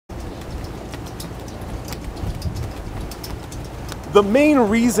The main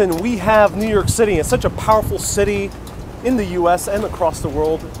reason we have New York City as such a powerful city in the US and across the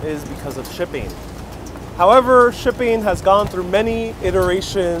world is because of shipping. However, shipping has gone through many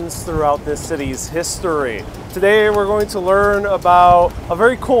iterations throughout this city's history. Today we're going to learn about a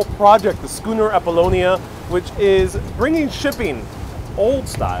very cool project, the Schooner Apollonia, which is bringing shipping, old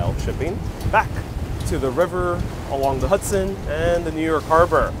style shipping, back to the river along the Hudson and the New York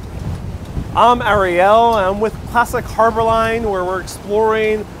Harbor. I'm Ariel, I'm with Classic Harbor Line, where we're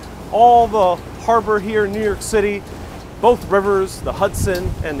exploring all the harbor here in New York City, both rivers, the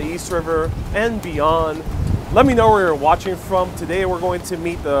Hudson and the East River and beyond. Let me know where you're watching from. Today we're going to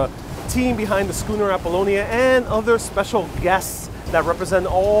meet the team behind the Schooner Apollonia and other special guests that represent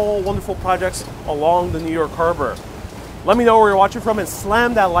all wonderful projects along the New York Harbor. Let me know where you're watching from and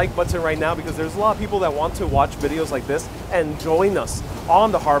slam that like button right now, because there's a lot of people that want to watch videos like this and join us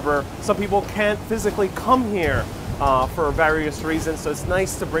on the harbor. Some people can't physically come here for various reasons, so it's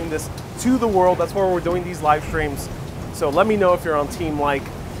nice to bring this to the world. That's why we're doing these live streams. So let me know if you're on Team Like,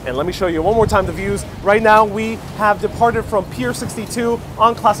 and let me show you one more time the views. Right now we have departed from Pier 62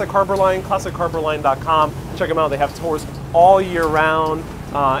 on Classic Harbor Line, classichaborline.com. Check them out, they have tours all year round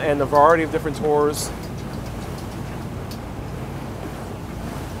and a variety of different tours.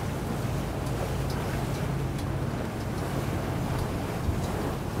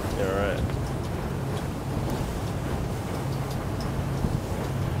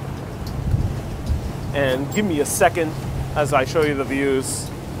 And give me a second as I show you the views.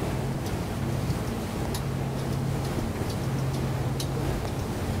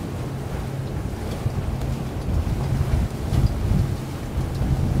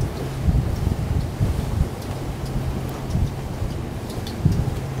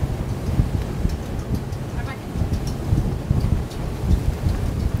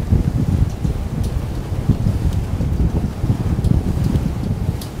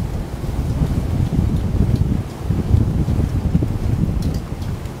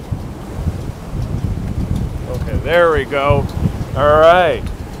 There we go. All right.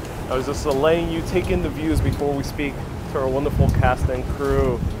 I was just letting you take in the views before we speak to our wonderful cast and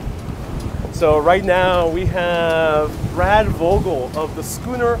crew. So right now we have Brad Vogel of the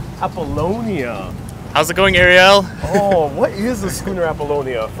Schooner Apollonia. How's it going, Ariel? Oh, what is the Schooner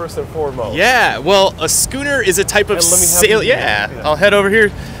Apollonia, first and foremost? Yeah, well, a schooner is a type of sail. Yeah, I'll head over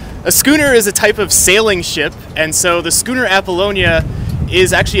here. A schooner is a type of sailing ship, and so the Schooner Apollonia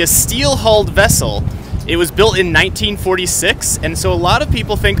is actually a steel-hulled vessel. It was built in 1946, and so a lot of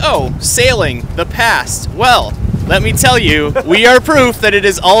people think, oh, sailing, the past. Well, let me tell you, we are proof that it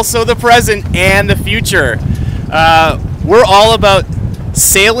is also the present and the future. We're all about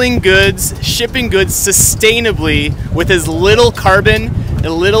sailing goods, shipping goods sustainably with as little carbon,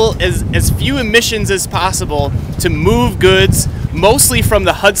 as few emissions as possible to move goods, mostly from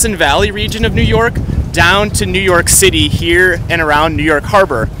the Hudson Valley region of New York down to New York City here and around New York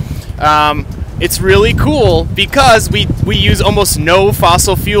Harbor. It's really cool because we use almost no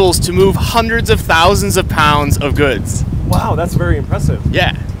fossil fuels to move hundreds of thousands of pounds of goods. Wow, that's very impressive.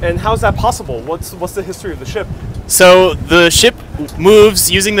 Yeah. And how is that possible? What's the history of the ship? So the ship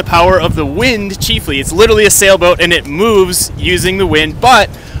moves using the power of the wind chiefly. It's literally a sailboat and it moves using the wind. But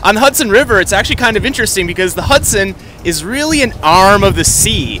on the Hudson River, it's actually kind of interesting because the Hudson is really an arm of the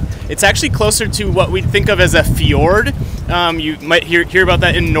sea. It's actually closer to what we think of as a fjord. You might hear about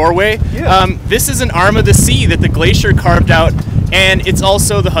that in Norway. Yeah. This is an arm of the sea that the glacier carved out, and it's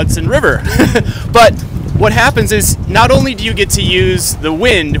also the Hudson River. But what happens is not only do you get to use the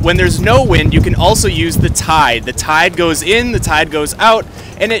wind, when there's no wind, you can also use the tide. The tide goes in, the tide goes out,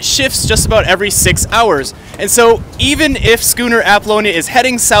 and it shifts just about every 6 hours. And so even if Schooner Apollonia is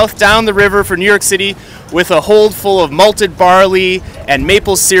heading south down the river for New York City with a hold full of malted barley and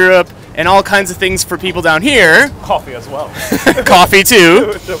maple syrup and all kinds of things for people down here. Coffee as well. Coffee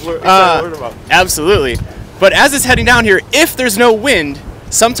too. About. Absolutely. But as it's heading down here, if there's no wind,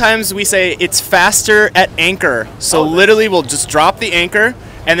 sometimes we say it's faster at anchor. So literally we'll just drop the anchor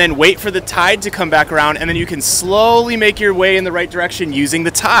and then wait for the tide to come back around, and then you can slowly make your way in the right direction using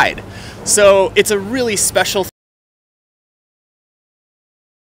the tide. So it's a really special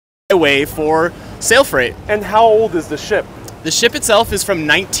way for sail freight. And how old is the ship? The ship itself is from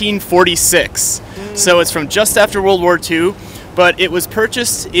 1946, so it's from just after World War II, but it was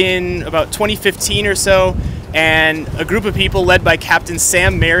purchased in about 2015 or so, and a group of people led by Captain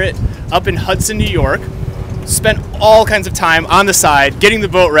Sam Merritt up in Hudson, New York, spent all kinds of time on the side, getting the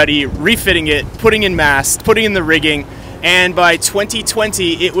boat ready, refitting it, putting in mast, putting in the rigging, and by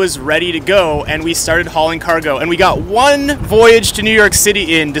 2020 it was ready to go, and we started hauling cargo, and we got one voyage to New York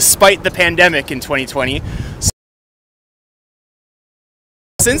City in despite the pandemic in 2020.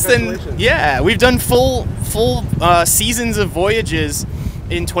 Since then, yeah, we've done full seasons of voyages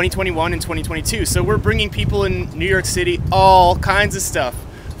in 2021 and 2022. So we're bringing people in New York City all kinds of stuff,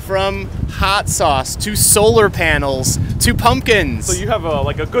 from hot sauce to solar panels to pumpkins. So you have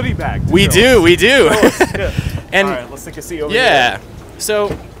like a goodie bag. We do. And all right, let's take a seat over here. Yeah. So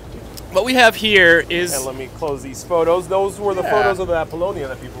what we have here is. And let me close these photos. Those were the photos of the Apollonia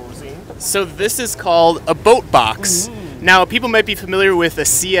that people were seeing. So this is called a boat box. Now, people might be familiar with a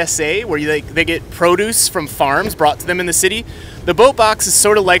CSA, where they get produce from farms brought to them in the city. The boat box is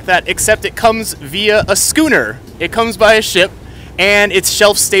sort of like that, except it comes via a schooner. It comes by a ship, and it's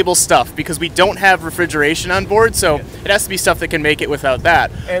shelf-stable stuff because we don't have refrigeration on board, so it has to be stuff that can make it without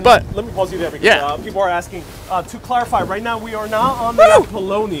that. And but let me pause you there because people are asking. To clarify, right now we are not on the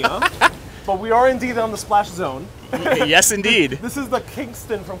Apollonia, but we are indeed on the splash zone. Yes, indeed. This is the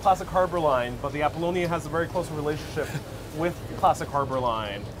Kingston from Classic Harbor Line, but the Apollonia has a very close relationship with Classic Harbor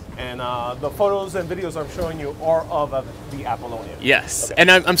Line. And the photos and videos I'm showing you are of the Apollonia. Yes,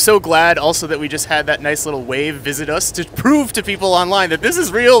 and I'm so glad also that we just had that nice little wave visit us to prove to people online that this is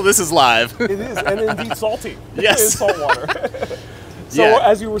real, this is live. It is, and indeed salty. Yes. It is salt water. So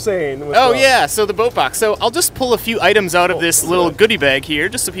as you were saying. With so the boat box. So I'll just pull a few items out of this little goodie bag here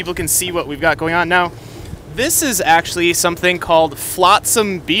just so people can see what we've got going on. Now, this is actually something called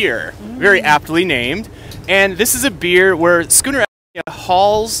Flotsam Beer, very aptly named. And this is a beer where Schooner Apollonia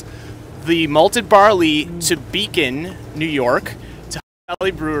hauls the malted barley to Beacon, New York, to Hudson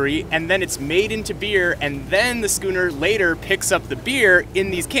Valley Brewery, and then it's made into beer, and then the schooner later picks up the beer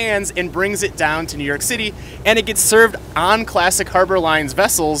in these cans and brings it down to New York City, and it gets served on Classic Harbor Line's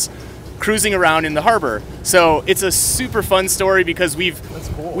vessels cruising around in the harbor. So it's a super fun story because we've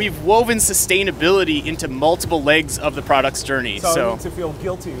woven sustainability into multiple legs of the product's journey. So I need to feel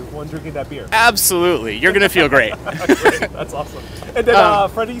guilty when drinking that beer. Absolutely. You're going to feel great. That's awesome. And then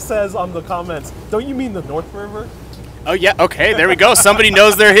Freddie says on the comments, don't you mean the North River? Oh, yeah. Okay, there we go. Somebody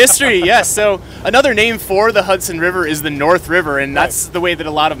knows their history. Yes. So another name for the Hudson River is the North River, and that's the way that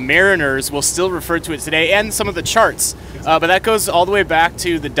a lot of mariners will still refer to it today, and some of the charts. But that goes all the way back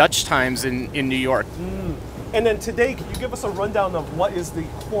to the Dutch times in New York. And then today, can you give us a rundown of what is the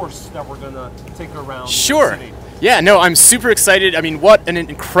course that we're going to take around the city? Yeah, no, I'm super excited. I mean, what an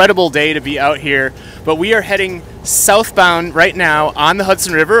incredible day to be out here. But we are heading southbound right now on the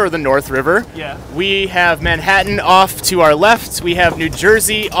Hudson River, or the North River. Yeah. We have Manhattan off to our left. We have New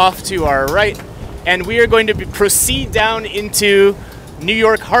Jersey off to our right. And we are going to proceed down into New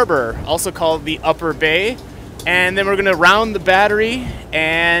York Harbor, also called the Upper Bay. And then we're going to round the Battery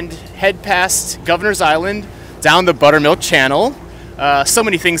and head past Governor's Island, down the Buttermilk Channel. So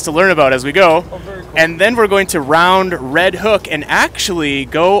many things to learn about as we go. Oh, very cool. And then we're going to round Red Hook and actually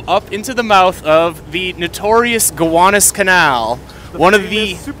go up into the mouth of the notorious Gowanus Canal. One of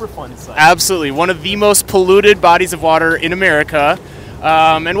the super fun site. Absolutely, one of the most polluted bodies of water in America.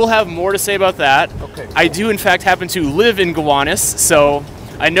 And we'll have more to say about that. Okay, cool. I do, in fact, happen to live in Gowanus, so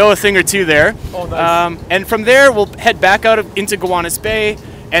I know a thing or two there. Oh, nice. And from there, we'll head back out into Gowanus Bay,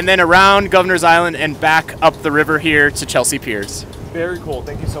 and then around Governor's Island and back up the river here to Chelsea Piers. Very cool.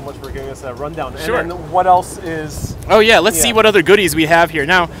 Thank you so much for giving us that rundown. Sure. And then what else is... Oh yeah, let's see what other goodies we have here.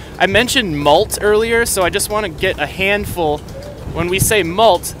 Now, I mentioned malt earlier, so I just want to get a handful. When we say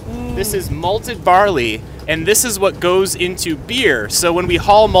malt, this is malted barley, and this is what goes into beer. So when we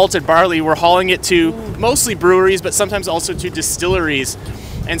haul malted barley, we're hauling it to mostly breweries, but sometimes also to distilleries.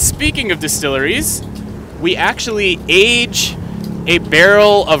 And speaking of distilleries, we actually age a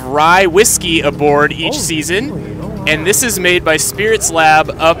barrel of rye whiskey aboard each season. Really? Oh, wow. And this is made by Spirits Lab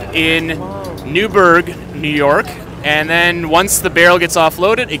up in Newburgh, New York. And then once the barrel gets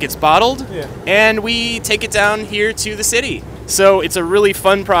offloaded, it gets bottled, and we take it down here to the city. So it's a really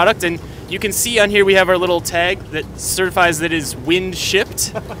fun product, and you can see on here we have our little tag that certifies that it is wind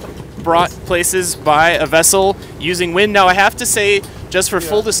shipped, brought places by a vessel using wind. Now I have to say, just for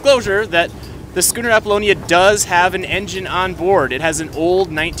full disclosure, that the Schooner Apollonia does have an engine on board. It has an old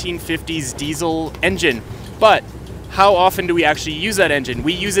 1950s diesel engine, but how often do we actually use that engine?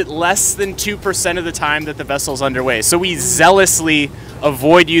 We use it less than 2% of the time that the vessel's underway. So we zealously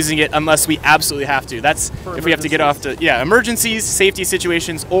avoid using it unless we absolutely have to. That's for if we have to get off to, emergencies, safety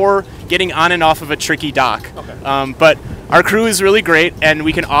situations, or getting on and off of a tricky dock. Okay. But our crew is really great, and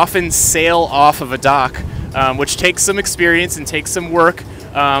we can often sail off of a dock, which takes some experience and takes some work.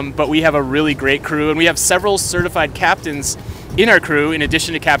 But we have a really great crew, and we have several certified captains in our crew, in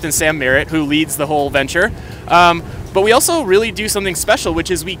addition to Captain Sam Merritt, who leads the whole venture. But we also really do something special, which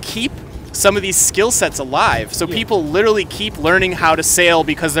is we keep some of these skill sets alive. So people literally keep learning how to sail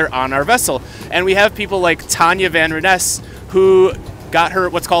because they're on our vessel. And we have people like Tanya Van Reness, who got her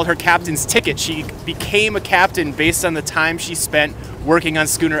what's called her captain's ticket. She became a captain based on the time she spent working on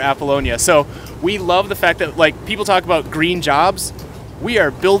Schooner Apollonia. So we love the fact that, like, people talk about green jobs. We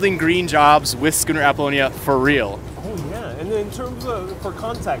are building green jobs with Schooner Apollonia for real. Oh yeah, and in terms of, for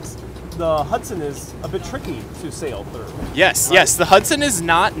context, the Hudson is a bit tricky to sail through. Yes, right? Yes, the Hudson is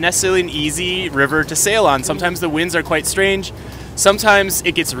not necessarily an easy river to sail on. Sometimes the winds are quite strange. Sometimes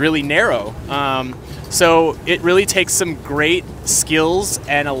it gets really narrow. So it really takes some great skills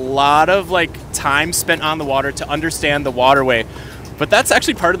and a lot of like time spent on the water to understand the waterway. But that's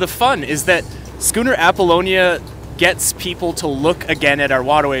actually part of the fun, is that Schooner Apollonia gets people to look again at our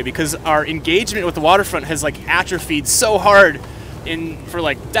waterway, because our engagement with the waterfront has like atrophied so hard for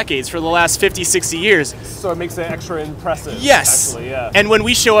like decades, for the last 50, 60 years. So it makes it extra impressive. Yes. Actually, yeah. And when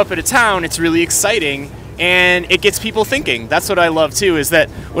we show up at a town, it's really exciting and it gets people thinking. That's what I love too, is that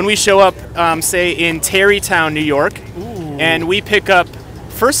when we show up, say in Tarrytown, New York, and we pick up,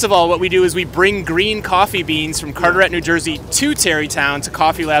 first of all, what we do is we bring green coffee beans from Carteret, New Jersey to Tarrytown to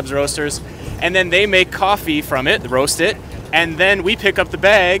Coffee Labs Roasters, and then they make coffee from it, roast it, and then we pick up the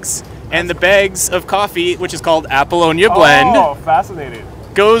bags, and the bags of coffee, which is called Apollonia Blend, fascinating,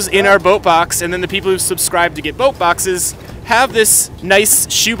 goes in our boat box, and then the people who subscribe to get boat boxes have this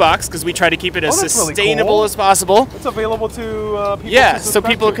nice shoebox, because we try to keep it as sustainable really cool. as possible. It's available to people. Yeah, so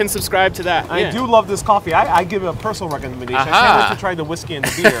people can subscribe to that. I do love this coffee. I give it a personal recommendation. I can't wait to try the whiskey and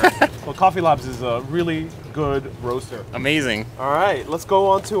the beer. Well, Coffee Labs is a really good roaster. Amazing. All right, let's go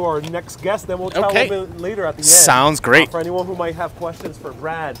on to our next guest, then we'll chat a little bit later at the end. Sounds great. For anyone who might have questions for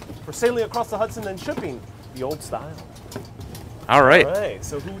Brad for sailing across the Hudson and shipping the old style. All right. All right,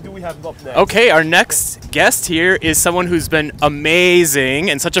 so who do we have up next? Okay, our next guest here is someone who's been amazing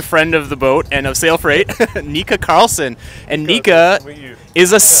and such a friend of the boat and of Sail Freight, Nika Carlson. And Nika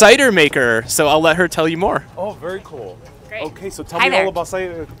is a cider maker, so I'll let her tell you more. Oh, very cool. Great. Okay, so tell me all about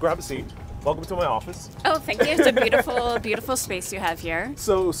cider. Grab a seat. Welcome to my office. Oh, thank you. It's a beautiful, beautiful space you have here.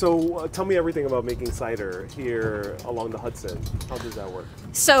 So tell me everything about making cider here along the Hudson. How does that work?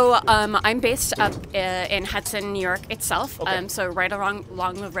 So I'm based up in Hudson, New York itself. Okay. So right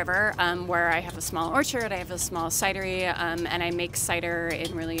along the river, where I have a small orchard, I have a small cidery, and I make cider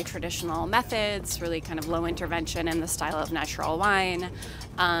in really traditional methods, really kind of low intervention in the style of natural wine,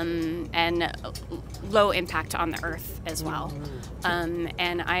 and low impact on the earth as well.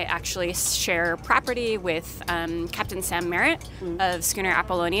 And I actually share property with Captain Sam Merritt of Schooner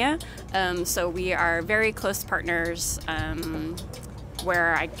Apollonia. So we are very close partners,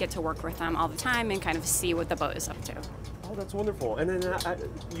 where I get to work with them all the time and kind of see what the boat is up to. Oh, that's wonderful. And then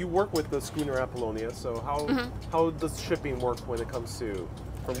you work with the Schooner Apollonia, so how does shipping work when it comes to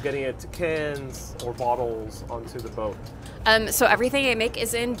from getting it to cans or bottles onto the boat? So everything I make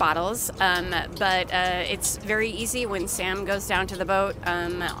is in bottles, but it's very easy when Sam goes down to the boat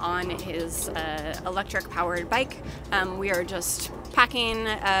on his electric-powered bike. We are just packing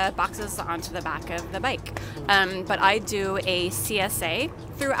boxes onto the back of the bike. But I do a CSA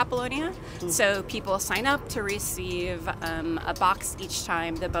through Apollonia, so people sign up to receive a box each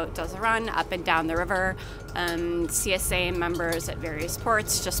time the boat does a run up and down the river. CSA members at various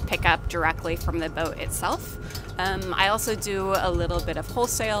ports just pick up directly from the boat itself. I also do a little bit of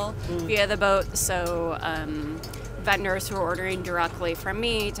wholesale via the boat, so vendors who are ordering directly from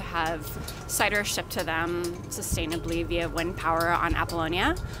me to have cider shipped to them sustainably via wind power on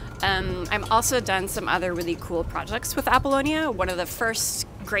Apollonia. I've also done some other really cool projects with Apollonia. One of the first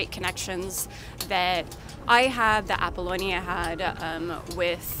great connections that I had, that Apollonia had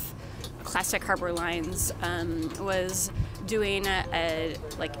with Classic Harbor Lines, was doing a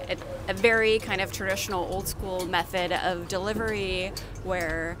very kind of traditional old school method of delivery,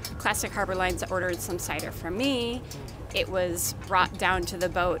 where Classic Harbor Lines ordered some cider from me. It was brought down to the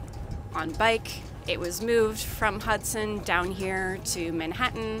boat on bike. It was moved from Hudson down here to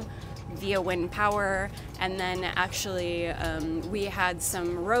Manhattan via wind power, and then actually we had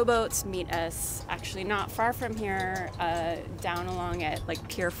some rowboats meet us actually not far from here, down along at like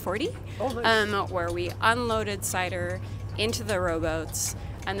Pier 40, where we unloaded cider into the rowboats,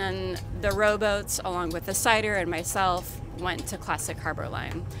 and then the rowboats along with the cider and myself went to Classic Harbor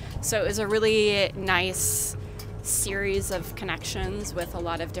Line. So it was a really nice series of connections with a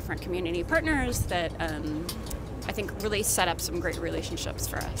lot of different community partners that I think really set up some great relationships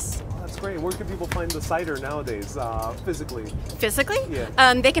for us. That's great. Where can people find the cider nowadays, physically? Physically?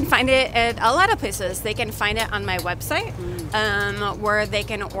 Yeah. They can find it at a lot of places. They can find it on my website, where they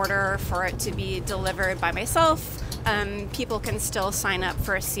can order for it to be delivered by myself. People can still sign up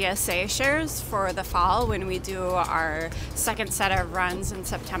for CSA shares for the fall when we do our second set of runs in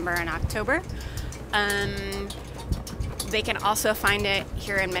September and October. They can also find it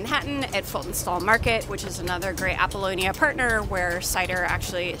here in Manhattan at Fulton Stall Market, which is another great Apollonia partner where cider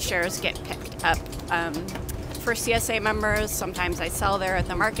actually shares get picked up for CSA members. Sometimes I sell there at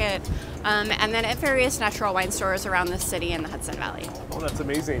the market. And then at various natural wine stores around the city and the Hudson Valley. Oh, that's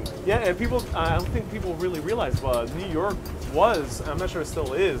amazing. Yeah, and people, I don't think people really realize, New York was, I'm not sure it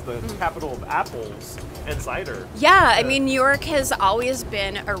still is, the capital of apples and cider. Yeah, I mean, New York has always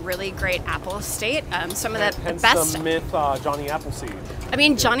been a really great apple state. Some of the best. The myth, Johnny Appleseed. I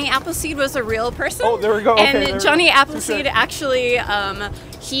mean, Johnny Appleseed was a real person. Oh, there we go. And okay, Johnny Appleseed actually,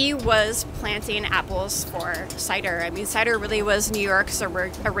 he was planting apples for cider. I mean, cider really was New York's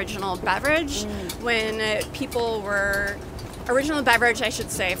original beverage when people were, original beverage, I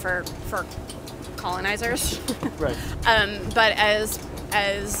should say, for colonizers. Right. But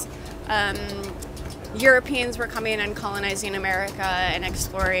as Europeans were coming and colonizing America and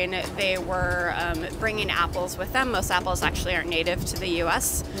exploring, they were bringing apples with them. Most apples actually aren't native to the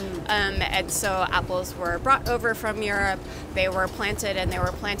U.S. And so apples were brought over from Europe. They were planted, and they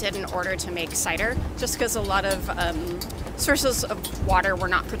were planted in order to make cider, just because a lot of sources of water were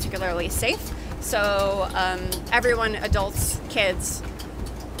not particularly safe. So everyone, adults, kids,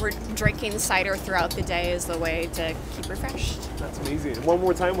 were drinking cider throughout the day as the way to keep refreshed. That's amazing. One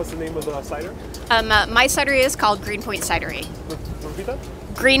more time, what's the name of the cider? My cidery is called Greenpoint Cidery. Repeat that?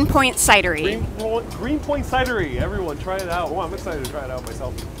 Greenpoint Cidery. Greenpoint Cidery. Everyone, try it out. Oh, I'm excited to try it out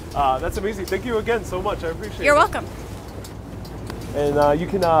myself. That's amazing. Thank you again so much. I appreciate it. You're welcome. And you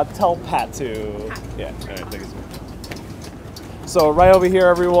can tell Pat to... Yeah, all right, thank you. So right over here,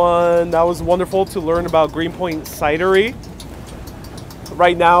 everyone. That was wonderful to learn about Greenpoint Cidery.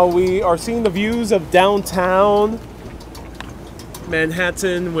 Right now, we are seeing the views of downtown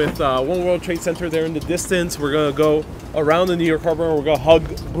Manhattan with One World Trade Center there in the distance. We're going to go around the New York Harbor, and we're going to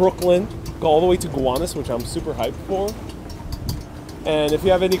hug Brooklyn, go all the way to Gowanus, which I'm super hyped for. And if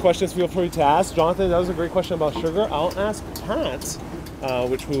you have any questions, feel free to ask. Jonathan, that was a great question about sugar. I'll ask Pat,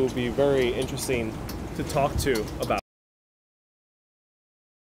 which will be very interesting to talk to about.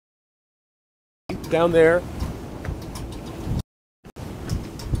 Down there.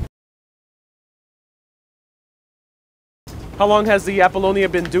 How long has the Apollonia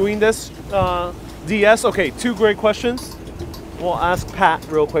been doing this, DS? Okay, two great questions. We'll ask Pat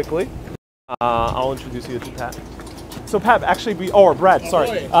real quickly. I'll introduce you to Pat. So Pat, actually, Brad,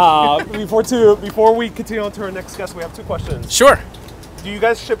 sorry. Before we continue on to our next guest, we have two questions. Sure. Do you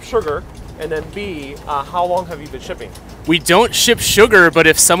guys ship sugar? And then B, how long have you been shipping? We don't ship sugar, but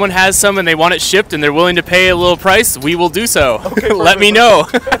if someone has some and they want it shipped and they're willing to pay a little price, we will do so. Okay, let me know.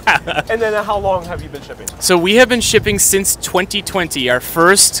 And then how long have you been shipping? So we have been shipping since 2020. Our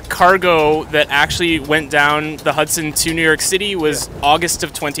first cargo that actually went down the Hudson to New York City was August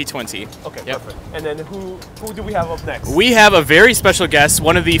of 2020. Okay, perfect. And then who do we have up next? We have a very special guest,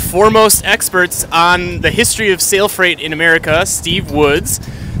 one of the foremost experts on the history of sail freight in America, Steve Woods.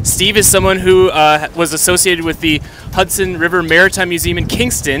 Steve is someone who was associated with the Hudson River Maritime Museum in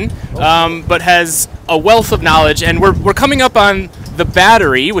Kingston, but has a wealth of knowledge. And we're coming up on the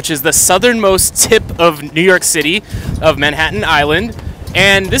Battery, which is the southernmost tip of New York City, of Manhattan Island.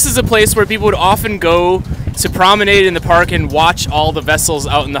 And this is a place where people would often go to promenade in the park and watch all the vessels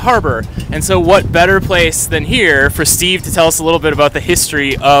out in the harbor. And so what better place than here for Steve to tell us a little bit about the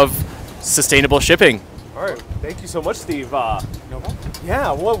history of sustainable shipping. All right, thank you so much, Steve. No problem.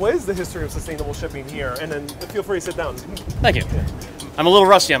 Yeah, what is the history of sustainable shipping here? And then feel free to sit down. Thank you. Yeah. I'm a little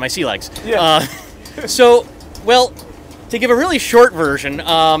rusty on my sea legs. Yeah. Well, to give a really short version,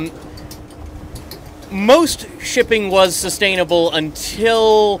 most shipping was sustainable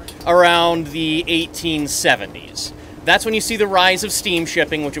until around the 1870s. That's when you see the rise of steam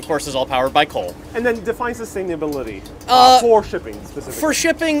shipping, which of course is all powered by coal. And then define sustainability for shipping specifically. For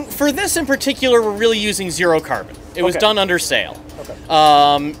shipping, for this in particular, we're really using zero carbon. It was done under sail. Okay.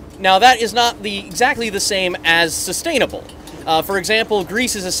 Now that is not exactly the same as sustainable. For example,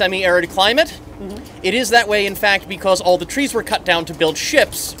 Greece is a semi-arid climate. Mm-hmm. It is that way, in fact, because all the trees were cut down to build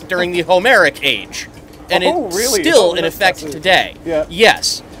ships during the Homeric age. And it's still in effect today. Yeah.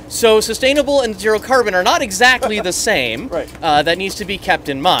 Yes. So sustainable and zero carbon are not exactly the same. Right. That needs to be kept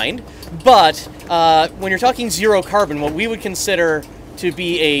in mind. But when you're talking zero carbon, what we would consider to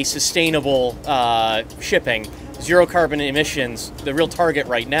be a sustainable shipping, zero carbon emissions, the real target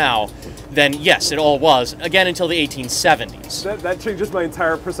right now, then yes, it all was, again, until the 1870s. That changes my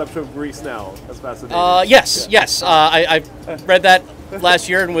entire perception of Greece now. That's fascinating. Yes. I've read that last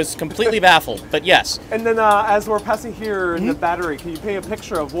year and was completely baffled, but yes. And then as we're passing here in the battery, can you paint a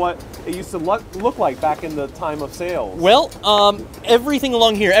picture of what it used to look like back in the time of sails? Well, everything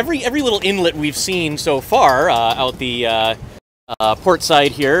along here, every little inlet we've seen so far out the port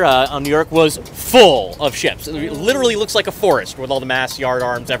side here on New York was full of ships. It literally looks like a forest with all the masts, yard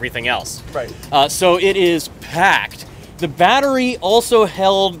arms, everything else. Right. So it is packed. The battery also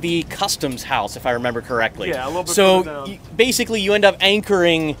held the customs house, if I remember correctly. Yeah, a little bit so further down. basically you end up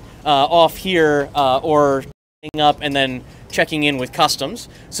anchoring off here or up and then checking in with customs.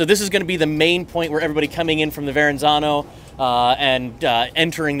 So this is going to be the main point where everybody coming in from the Verrazano and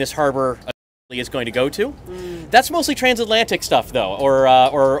entering this harbor is going to go to. That's mostly transatlantic stuff, though,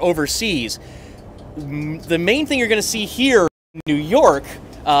 or overseas. The main thing you're going to see here in New York,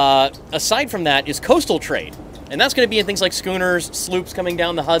 aside from that, is coastal trade. And that's going to be in things like schooners, sloops coming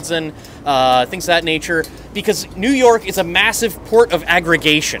down the Hudson, things of that nature, because New York is a massive port of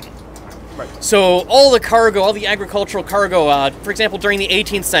aggregation. Right. So all the cargo, all the agricultural cargo, for example, during the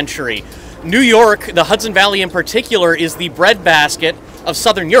 18th century, New York, the Hudson Valley in particular, is the breadbasket of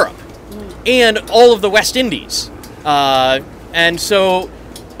Southern Europe and all of the West Indies. And so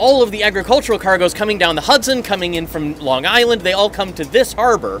all of the agricultural cargoes coming down the Hudson, coming in from Long Island, they all come to this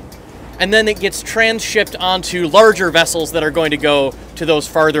harbor, and then it gets transshipped onto larger vessels that are going to go to those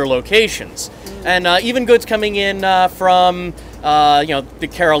farther locations. And even goods coming in from the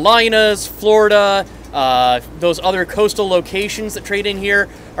Carolinas, Florida, those other coastal locations that trade in here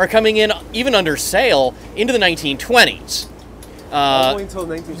are coming in even under sail into the 1920s. All the way until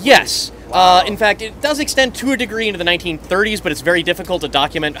the 1920s? Yes. Wow. In fact, it does extend to a degree into the 1930s, but it's very difficult to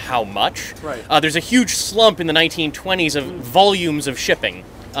document how much. Right. There's a huge slump in the 1920s of volumes of shipping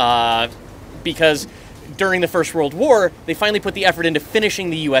because during the First World War, they finally put the effort into finishing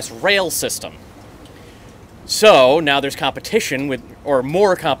the U.S. rail system. So now there's competition with, or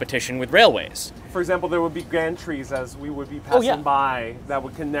more competition with railways. For example, there would be gantries as we would be passing by that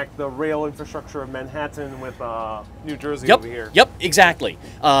would connect the rail infrastructure of Manhattan with New Jersey over here. Yep, exactly.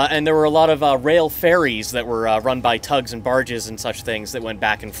 And there were a lot of rail ferries that were run by tugs and barges and such things that went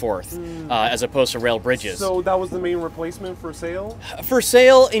back and forth, as opposed to rail bridges. So that was the main replacement for sail? For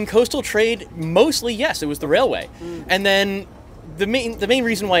sail in coastal trade, mostly yes, it was the railway. And then the main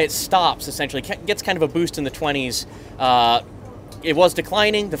reason why it stops essentially gets kind of a boost in the 20s. It was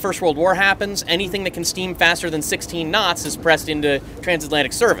declining. The First World War happens. Anything that can steam faster than 16 knots is pressed into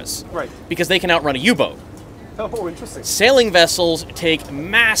transatlantic service. Right. Because they can outrun a U-boat. Oh, interesting. Sailing vessels take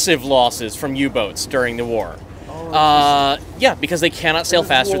massive losses from U-boats during the war. Yeah, because they cannot sail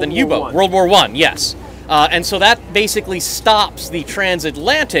faster than U-boat. World War I, yes. And so that basically stops the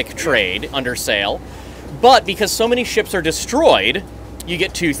transatlantic trade under sail. But because so many ships are destroyed, you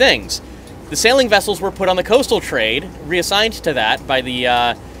get two things. The sailing vessels were put on the coastal trade, reassigned to that by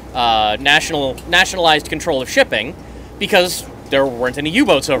the nationalized control of shipping, because there weren't any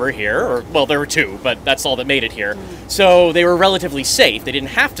U-boats over here, or, well, there were two, but that's all that made it here. So they were relatively safe. They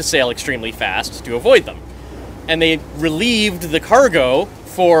didn't have to sail extremely fast to avoid them. And they relieved the cargo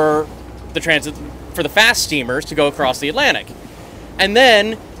for the fast steamers to go across the Atlantic. And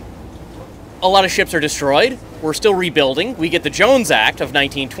then a lot of ships are destroyed. We're still rebuilding. We get the Jones Act of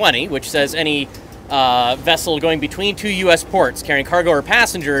 1920, which says any vessel going between two U.S. ports carrying cargo or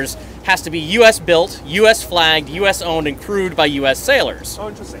passengers has to be U.S. built, U.S. flagged, U.S. owned, and crewed by U.S. sailors. Oh,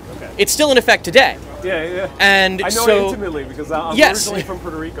 interesting. Okay. It's still in effect today. Yeah. And I know it intimately because I'm originally from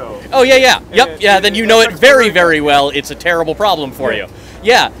Puerto Rico. Oh, yeah. Yep. Yeah, then you know it very, very well. It's a terrible problem for you.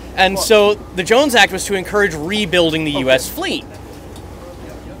 Yeah. And so the Jones Act was to encourage rebuilding the U.S. fleet.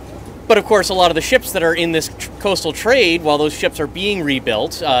 But of course, a lot of the ships that are in this coastal trade, while those ships are being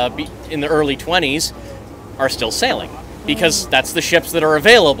rebuilt in the early 20s, are still sailing because that's the ships that are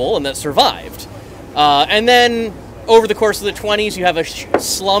available and that survived. And then over the course of the 20s, you have a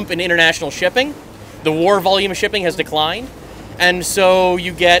slump in international shipping. The war volume of shipping has declined. And so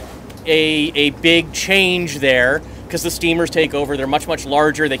you get a big change there because the steamers take over. They're much, much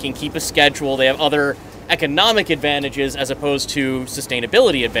larger. They can keep a schedule. They have other economic advantages as opposed to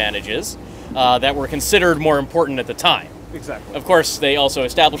sustainability advantages that were considered more important at the time. Exactly. Of course, they also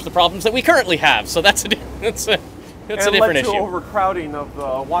established the problems that we currently have, so that's a different issue. And led to overcrowding of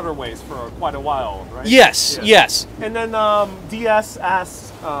the waterways for quite a while, right? Yes. And then DS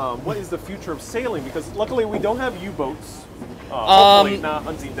asked, what is the future of sailing? Because luckily we don't have U-boats. Hopefully not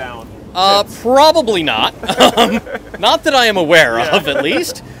hunting down ships. Probably not. Not that I am aware of, at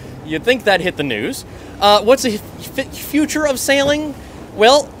least. You'd think that hit the news. What's the future of sailing?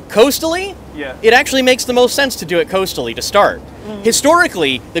 Well, coastally, it actually makes the most sense to do it coastally to start.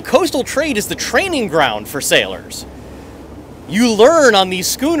 Historically, the coastal trade is the training ground for sailors. You learn on these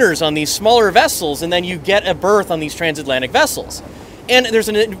schooners, on these smaller vessels, and then you get a berth on these transatlantic vessels. And there's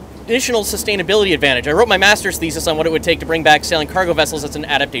an additional sustainability advantage. I wrote my master's thesis on what it would take to bring back sailing cargo vessels as an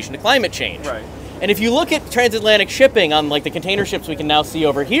adaptation to climate change. Right. And if you look at transatlantic shipping on like the container ships we can now see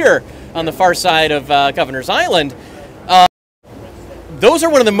over here on the far side of Governor's Island, those are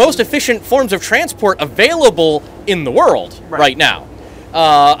one of the most efficient forms of transport available in the world right now.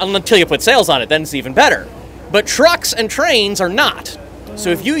 Until you put sails on it, then it's even better. But trucks and trains are not. So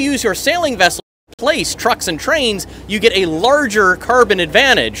if you use your sailing vessel to replace trucks and trains, you get a larger carbon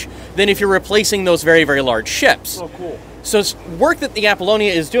advantage than if you're replacing those very, very large ships. Oh, cool. So work that the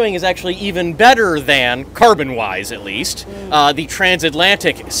Apollonia is doing is actually even better than, carbon-wise at least, the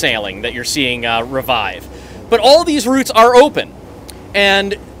transatlantic sailing that you're seeing revive. But all these routes are open.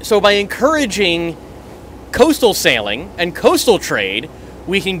 And so by encouraging coastal sailing and coastal trade,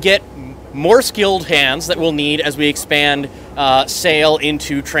 we can get more skilled hands that we'll need as we expand sail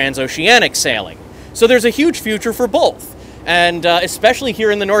into transoceanic sailing. So there's a huge future for both. And especially here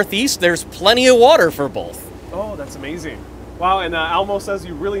in the Northeast, there's plenty of water for both. Oh, that's amazing. Wow, and Almo says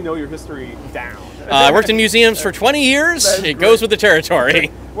you really know your history down. I worked in museums for 20 years. It goes with the territory.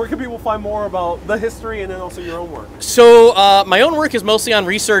 Where can people find more about the history and then also your own work? So my own work is mostly on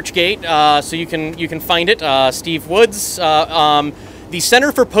ResearchGate, so you can find it. Steve Woods. The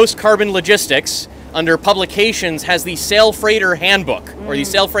Center for Post-Carbon Logistics, under publications, has the Sail Freighter Handbook, or the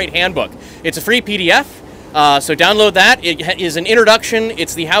Sail Freight Handbook. It's a free PDF. So download that. It is an introduction.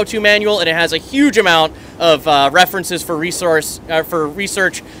 It's the how-to manual, and it has a huge amount of references for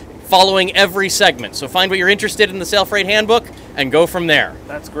research following every segment. So find what you're interested in the Sail Freight Handbook and go from there.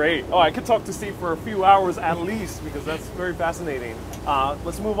 That's great. Oh, I could talk to Steve for a few hours at least because that's very fascinating.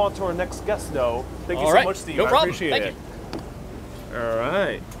 Let's move on to our next guest, though. Thank you so much, Steve. No problem. I appreciate Thank it. you. All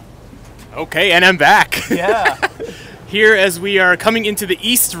right. Okay, and I'm back. Yeah. Here as we are coming into the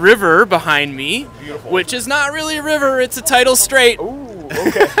East River behind me, Beautiful. which is not really a river, it's a tidal strait. Ooh,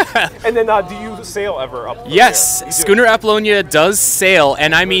 okay. And then do you sail ever up there? Yes, You Schooner Apollonia does sail,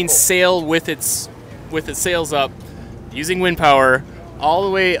 and I mean sail with its sails up, using wind power, all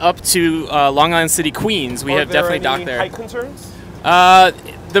the way up to Long Island City, Queens. We have definitely docked there. Height concerns?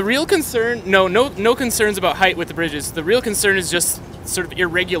 The real concern, no concerns about height with the bridges. The real concern is just sort of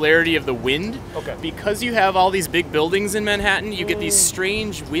irregularity of the wind. Okay. Because you have all these big buildings in Manhattan, you get these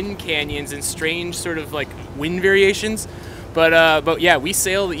strange wind canyons and strange sort of like wind variations. But yeah, we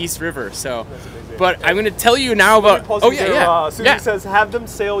sail the East River, so. But I'm going to tell you now about. Susie says, have them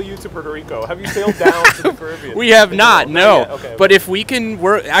sail you to Puerto Rico. Have you sailed down to the Caribbean? We have not, no. Okay, but if we can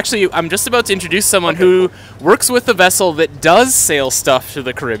work, actually, I'm just about to introduce someone who works with a vessel that does sail stuff to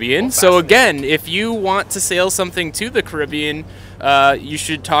the Caribbean. So again, if you want to sail something to the Caribbean, you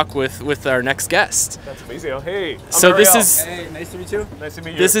should talk with our next guest. That's amazing. Oh, hey. So this is. Hey, nice to meet you. Nice to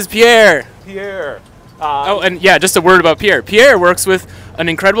meet you. This is Pierre. Pierre. And yeah, just a word about Pierre. Pierre works with an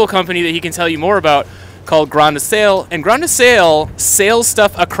incredible company that he can tell you more about called Grand Sail. And Grand Sail sails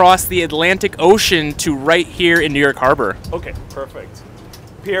stuff across the Atlantic Ocean to right here in New York Harbor. Okay, perfect.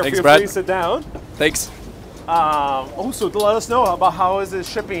 Pierre, Thanks, feel Brad. free to sit down. Thanks. Also, to let us know about how is it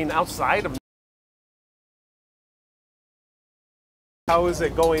shipping outside of. How is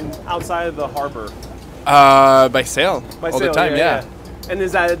it going outside of the harbor? By sail. By all sail, the time, yeah. And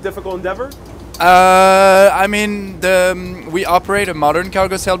is that a difficult endeavor? I mean, we operate a modern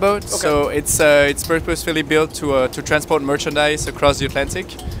cargo sailboat, so it's purposefully built to transport merchandise across the Atlantic.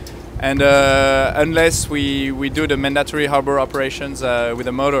 And unless we do the mandatory harbor operations with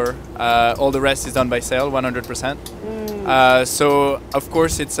a motor, all the rest is done by sail, 100%. So of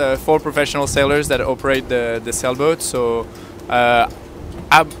course it's 4 professional sailors that operate the sailboat. So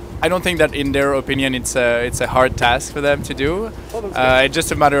I don't think that, in their opinion, it's a hard task for them to do. It's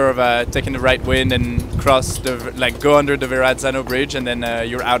just a matter of taking the right wind and go under the Verrazzano Bridge, and then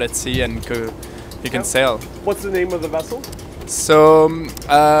you're out at sea and you can sail. What's the name of the vessel? So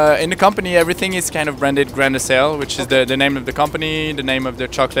in the company, everything is kind of branded Grand Sail, which is the name of the company, the name of the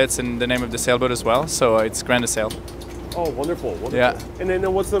chocolates, and the name of the sailboat as well. So it's Grand Sail. Oh, wonderful, wonderful. Yeah. And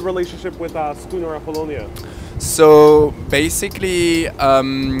then what's the relationship with Schooner Apollonia? So basically,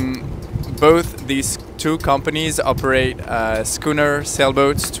 both these 2 companies operate schooner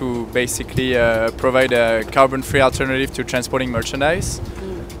sailboats to basically provide a carbon-free alternative to transporting merchandise.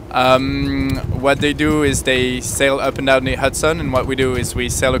 What they do is they sail up and down the Hudson, and what we do is we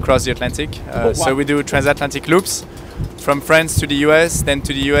sail across the Atlantic. So we do transatlantic loops from France to the US, then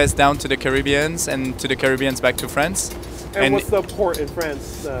to the US down to the Caribbean, and to the Caribbean back to France. And what's the port in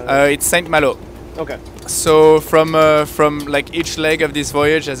France? It's Saint-Malo. Okay. So from like each leg of this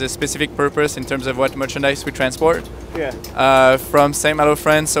voyage has a specific purpose in terms of what merchandise we transport. Yeah. From St. Malo,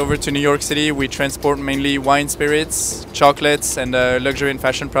 France, over to New York City, we transport mainly wine, spirits, chocolates, and luxury and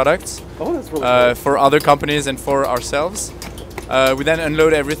fashion products. Oh, that's really cool. For other companies and for ourselves. We then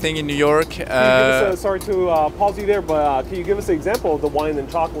unload everything in New York. Can you give us sorry to pause you there, but can you give us an example of the wine and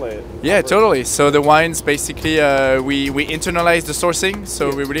chocolate? Yeah, totally. So the wines, basically, we internalize the sourcing. So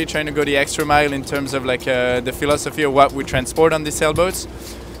we're really trying to go the extra mile in terms of like the philosophy of what we transport on these sailboats.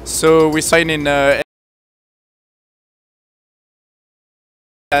 So we sign in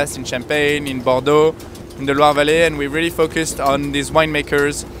Champagne, in Bordeaux, in the Loire Valley, and we really focused on these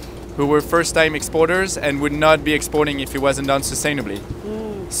winemakers who were first-time exporters and would not be exporting if it wasn't done sustainably.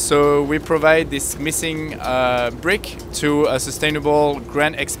 So we provide this missing brick to a sustainable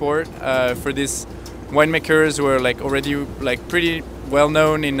grand export for these winemakers who are like already like pretty well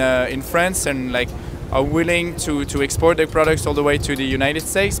known in France and like are willing to export their products all the way to the United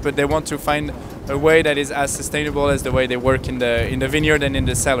States, but they want to find a way that is as sustainable as the way they work in the vineyard and in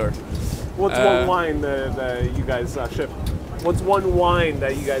the cellar. What's one wine that you guys ship? What's one wine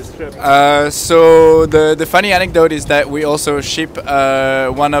that you guys ship? So the funny anecdote is that we also ship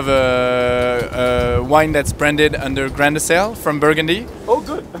one of a wine that's branded under Grand Sale from Burgundy. Oh,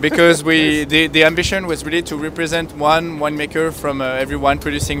 good. Because the ambition was really to represent one winemaker from every wine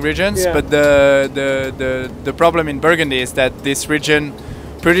producing regions. Yeah. But the problem in Burgundy is that this region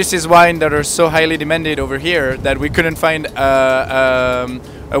produces wine that are so highly demanded over here that we couldn't find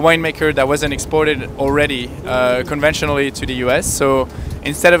a winemaker that wasn't exported already conventionally to the US. So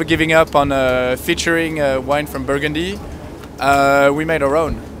instead of giving up on featuring wine from Burgundy, we made our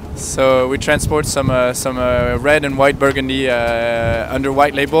own. So we transport some red and white Burgundy under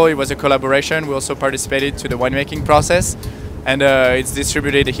white label. It was a collaboration. We also participated to the winemaking process. And it's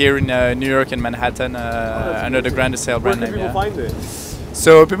distributed here in New York and Manhattan under the Grand Sale brand name. Where can people find it?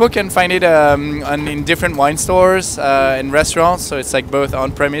 So people can find it in different wine stores and restaurants. So it's like both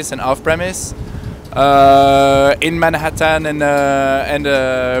on-premise and off-premise in Manhattan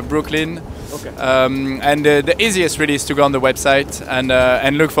and Brooklyn. Okay. And the easiest really is to go on the website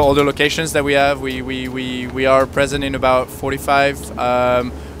and look for all the locations that we have. We are present in about 45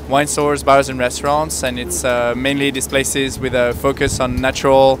 wine stores, bars, and restaurants, and it's mainly these places with a focus on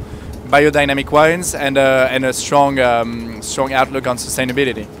natural, biodynamic wines and a strong outlook on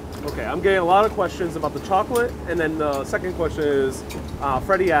sustainability. Okay, I'm getting a lot of questions about the chocolate, and then the second question is,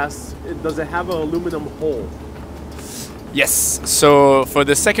 Freddie asks, does it have an aluminum hull? Yes. So for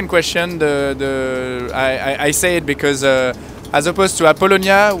the second question, I say it because as opposed to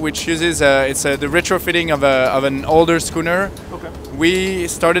Apollonia, which uses the retrofitting of an older schooner. Okay. We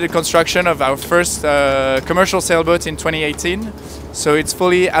started the construction of our first commercial sailboat in 2018. So it's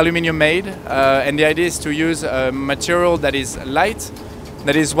fully aluminium made, and the idea is to use a material that is light,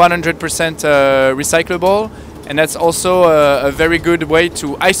 that is 100% recyclable, and that's also a very good way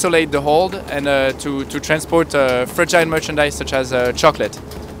to isolate the hold and to transport fragile merchandise such as chocolate.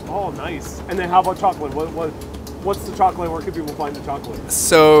 Oh, nice. And then how about chocolate? What's the chocolate? Where can people find the chocolate?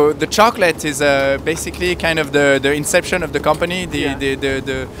 So the chocolate is basically kind of the inception of the company.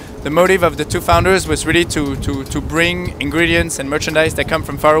 The motive of the two founders was really to bring ingredients and merchandise that come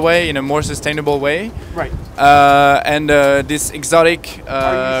from far away in a more sustainable way. Right. And this exotic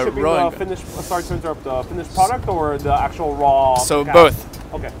Are you shipping raw. the finished? Sorry to interrupt. The finished product or the actual raw? So cacao?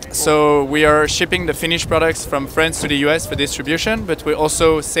 both. Okay. Cool. So we are shipping the finished products from France to the US for distribution, but we're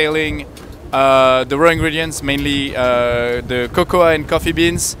also sailing the raw ingredients, mainly the cocoa and coffee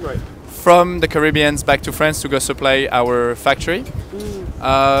beans, right, from the Caribbean back to France to go supply our factory.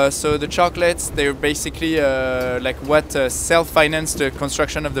 So the chocolates, they're basically like what self-financed the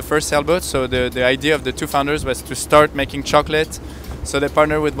construction of the first sailboat. So the idea of the two founders was to start making chocolate. So they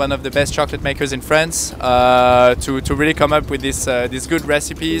partnered with one of the best chocolate makers in France to really come up with these good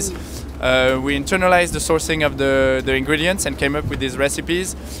recipes. We internalized the sourcing of the ingredients and came up with these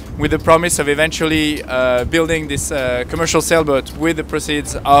recipes with the promise of eventually building this commercial sailboat with the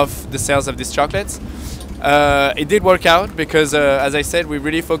proceeds of the sales of these chocolates. It did work out because, as I said, we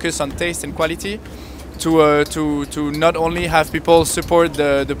really focus on taste and quality to not only have people support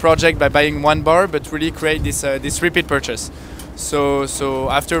the project by buying one bar, but really create this repeat purchase. So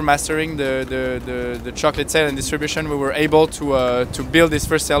after mastering the chocolate sale and distribution, we were able to build this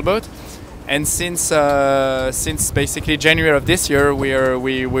first sailboat. And since basically January of this year,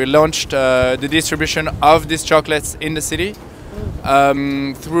 we launched the distribution of these chocolates in the city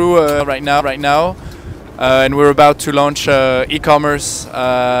through right now. and we're about to launch e-commerce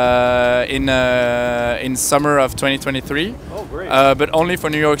in summer of 2023. Oh, great! But only for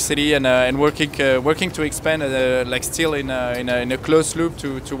New York City, and working to expand, like still in a closed loop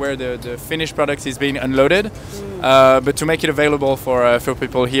to where the finished product is being unloaded, but to make it available for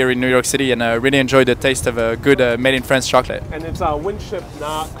people here in New York City and really enjoy the taste of a good made in France chocolate. And it's wind shipped,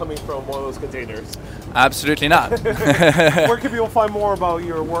 not coming from one of those containers. Absolutely not. Where can people find more about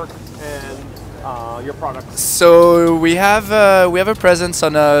your work and your products? So we have a presence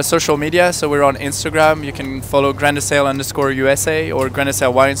on social media. So we're on Instagram. You can follow _USA or Grand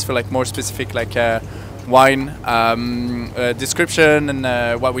Sale Wines for like more specific like wine description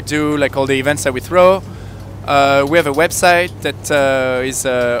and what we do, like all the events that we throw. We have a website that is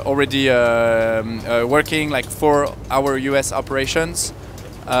already working like for our US operations.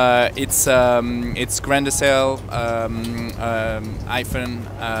 It's Grandesale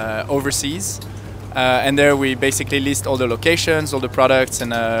overseas, and there we basically list all the locations, all the products,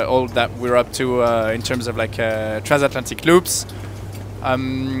 and all that we're up to in terms of like transatlantic loops.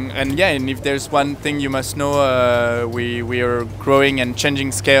 And yeah, and if there's one thing you must know, we are growing and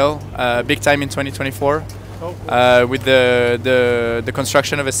changing scale big time in 2024. With the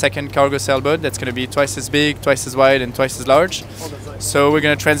construction of a second cargo sailboat that's going to be twice as big, twice as wide, and twice as large. So we're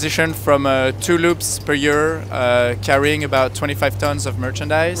going to transition from 2 loops per year, carrying about 25 tons of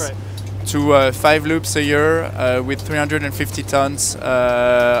merchandise, to 5 loops a year with 350 tons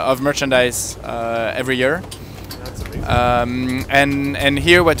of merchandise every year. And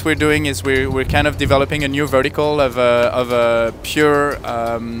here what we're doing is we're kind of developing a new vertical of pure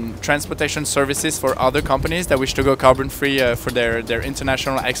transportation services for other companies that wish to go carbon free for their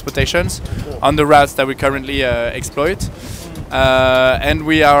international exportations on the routes that we currently exploit. And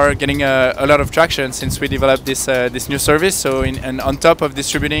we are getting a lot of traction since we developed this new service. So and on top of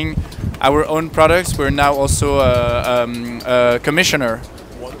distributing our own products, we're now also a commissioner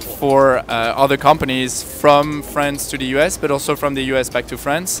for other companies from France to the US, but also from the US back to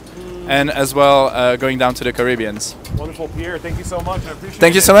France, and as well going down to the Caribbean. Wonderful, Pierre. Thank you so much. I appreciate it.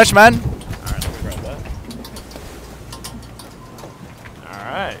 Thank you so much, man. All right, let me grab that. All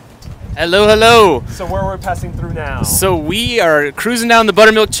right. Hello, hello. So where are we passing through now? So we are cruising down the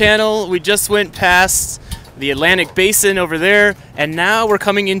Buttermilk Channel. We just went past the Atlantic Basin over there, and now we're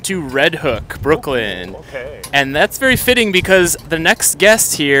coming into Red Hook, Brooklyn. Okay. And that's very fitting because the next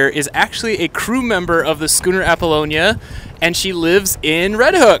guest here is actually a crew member of the Schooner Apollonia, and she lives in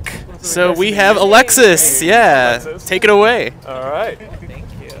Red Hook. So we have Alexis. Hey, yeah, Alexis. Take it away. All right. Thank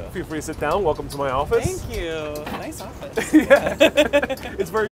you. Feel free to sit down. Welcome to my office. Thank you. Nice office. Yeah. It's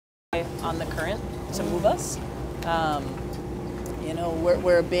very On the current to move us. You know,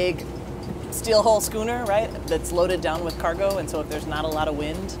 we're a big steel hull schooner, right? That's loaded down with cargo, and so if there's not a lot of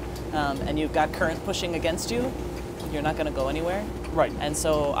wind and you've got current pushing against you, you're not going to go anywhere. right. And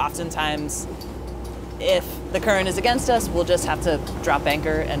so oftentimes, if the current is against us, we'll just have to drop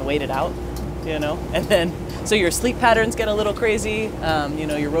anchor and wait it out, you know? And then, so your sleep patterns get a little crazy, you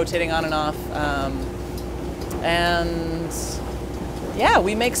know, you're rotating on and off. And yeah,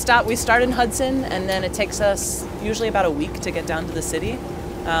 we start in Hudson, and then it takes us usually about a week to get down to the city.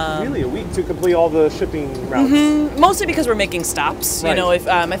 Really, a week to complete all the shipping routes. Mostly because we're making stops. Right. You know, if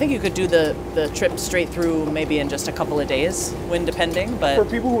I think you could do the trip straight through maybe in just a couple of days, wind depending. But For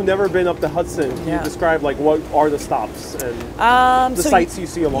people who've never been up the Hudson, can you Yeah. describe like what are the stops and the so sights you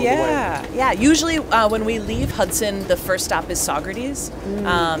see along the way? Yeah. Usually when we leave Hudson, the first stop is Saugerties,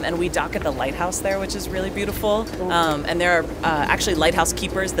 and we dock at the lighthouse there, which is really beautiful. And there are actually lighthouse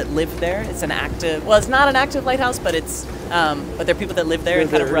keepers that live there. It's an active. Well, it's not an active lighthouse, but it's. But there are people that live there and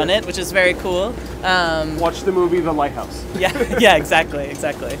kind of run it, which is very cool. Watch the movie The Lighthouse. Yeah, exactly.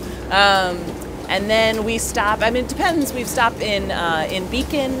 And then we stop. I mean, it depends. We've stopped in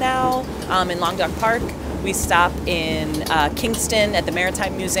Beacon now, in Long Dock Park. We stop in Kingston at the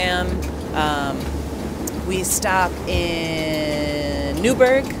Maritime Museum. We stop in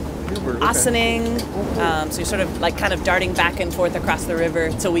Newburgh, okay. Ossining. So you're sort of like kind of darting back and forth across the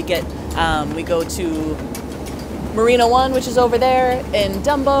river till we get. We go to Marina One, which is over there in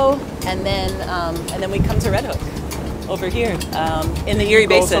Dumbo, and then we come to Red Hook, over here in the Erie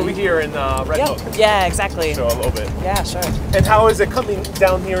Basin. Over here in Red Hook. Yeah, exactly. So a little bit. Yeah, sure. And how is it coming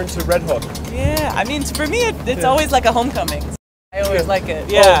down here into Red Hook? Yeah, I mean, for me, it's always like a homecoming. I always like it.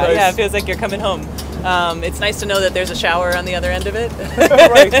 Yeah, nice. Yeah, it feels like you're coming home. It's nice to know that there's a shower on the other end of it.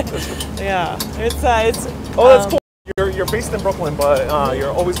 Right. Yeah, it's. Oh, that's cool. You're based in Brooklyn, but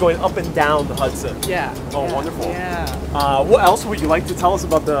you're always going up and down the Hudson. Yeah. Oh, yeah, wonderful. Yeah. What else would you like to tell us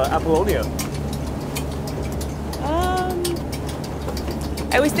about the Apollonia?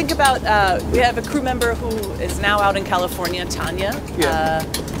 I always think about, we have a crew member who is now out in California, Tanya,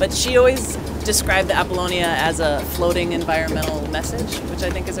 but she always described the Apollonia as a floating environmental message, which I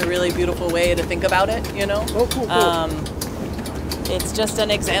think is a really beautiful way to think about it, you know? Oh, cool. It's just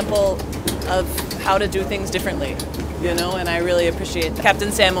an example of how to do things differently, you know, and I really appreciate that.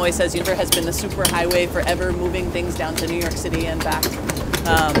 Captain Sam always says River has been the super highway forever, moving things down to New York City and back.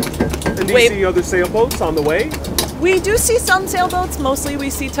 And do you see other sailboats on the way? We do see some sailboats, mostly we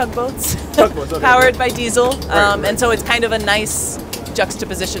see tugboats, Tugboats, okay. powered by diesel, Right. and so it's kind of a nice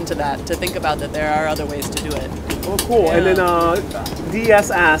juxtaposition to that, to think about that there are other ways to do it. Oh, cool. Yeah. And then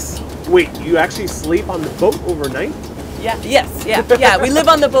DS asks, wait, you actually sleep on the boat overnight? Yeah. We live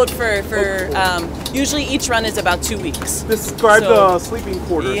on the boat for usually each run is about 2 weeks. Describe the sleeping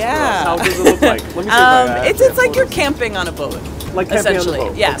quarters for us. How does it look like? Let me see if I it's like you're camping on a boat. Like camping essentially, on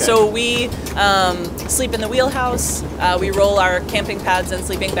the boat. yeah. Okay. So we sleep in the wheelhouse. We roll our camping pads and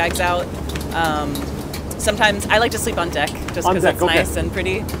sleeping bags out. Sometimes I like to sleep on deck just because it's nice and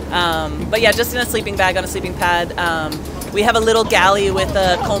pretty. But yeah, just in a sleeping bag on a sleeping pad. We have a little galley with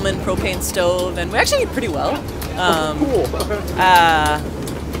a Coleman propane stove, and we actually eat pretty well. Cool.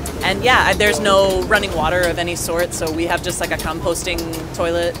 And yeah, there's no running water of any sort, so we have just like a composting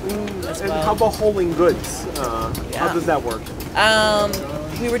toilet as well. And how about hauling goods? How does that work?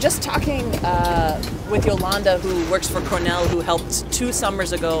 We were just talking with Yolanda, who works for Cornell, who helped 2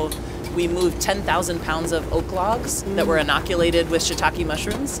 summers ago. We moved 10,000 pounds of oak logs that were inoculated with shiitake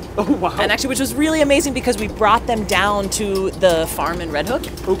mushrooms. Oh, wow. And actually, which was really amazing because we brought them down to the farm in Red Hook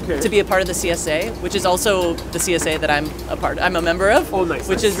to be a part of the CSA, which is also the CSA that I'm a member of. Oh, nice.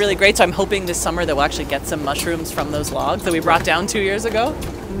 Which is really great. So I'm hoping this summer that we'll actually get some mushrooms from those logs that we brought down 2 years ago.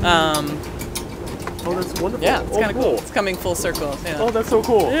 Oh, that's wonderful. Yeah, it's kind of cool. It's coming full circle. Yeah. Oh, that's so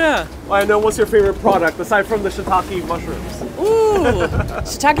cool. Yeah. I know. What's your favorite product aside from the shiitake mushrooms? Ooh,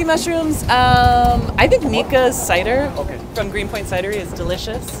 shiitake mushrooms. I think Mika's cider from Greenpoint Cidery is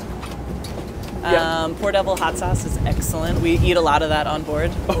delicious. Poor Devil hot sauce is excellent. We eat a lot of that on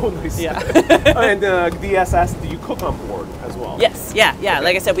board. Oh, nice. Yeah. And DSS, do you cook on board as well? Yes. Yeah.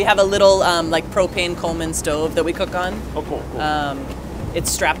 Like I said, we have a little like propane Coleman stove that we cook on. Oh, cool. It's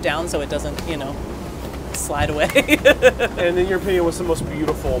strapped down so it doesn't, slide away. And in your opinion, what's the most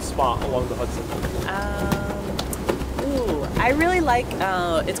beautiful spot along the Hudson? I really like,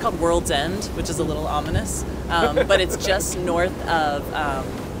 it's called World's End, which is a little ominous, but it's just north of...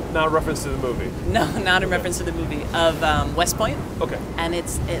 Not a reference to the movie. No, not in reference to the movie, of West Point. Okay. And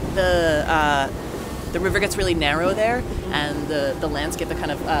the river gets really narrow there, and the landscape, the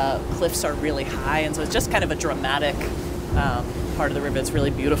kind of cliffs are really high, and so it's just kind of a dramatic part of the river. It's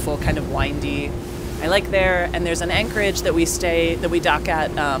really beautiful, kind of windy. I like there, and there's an anchorage that we dock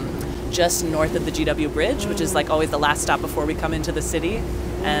at just north of the GW Bridge, which is like always the last stop before we come into the city.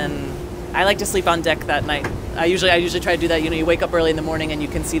 And I like to sleep on deck that night. I usually try to do that. You wake up early in the morning and you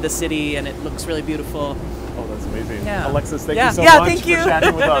can see the city, and it looks really beautiful. Oh, that's amazing. Yeah. Alexis, thank you so much for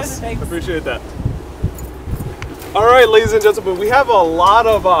chatting with us. Appreciate that. All right, ladies and gentlemen, we have a lot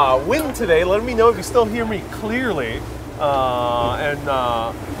of wind today. Let me know if you still hear me clearly.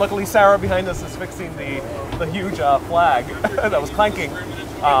 Luckily Sarah behind us is fixing the huge flag that was clanking.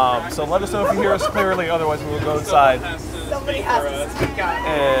 So let us know if you hear us clearly, otherwise we will go inside. Somebody has to speak out.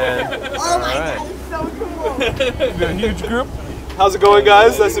 And, oh my god, it's so cool. The huge group. How's it going,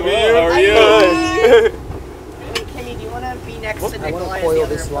 guys? Nice to meet you. How are you? Kenny, do you want to be next to I want Nikolai? to coil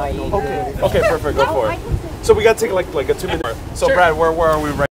this line over. Okay, perfect, go for it. So we got to take like a 2-minute. So sure. Brad, where are we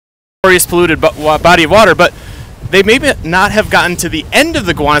right now? Glorious polluted body of water, but they may not have gotten to the end of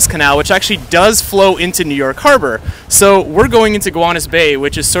the Gowanus Canal, which actually does flow into New York Harbor. So we're going into Gowanus Bay,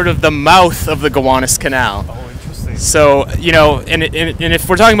 which is sort of the mouth of the Gowanus Canal. Oh, interesting. So, and if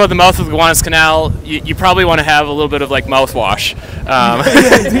we're talking about the mouth of the Gowanus Canal, you probably want to have a little bit of like mouthwash.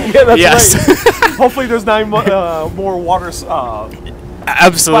 Yeah, that's yes. right. Hopefully there's more water.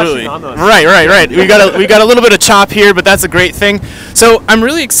 Absolutely. On us. Right. We got a little bit of chop here, but that's a great thing. So I'm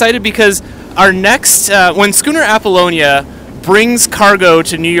really excited because our next, when Schooner Apollonia brings cargo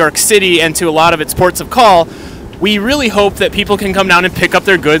to New York City and to a lot of its ports of call, we really hope that people can come down and pick up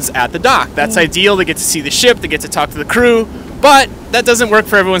their goods at the dock. That's ideal. They get to see the ship, they get to talk to the crew, but that doesn't work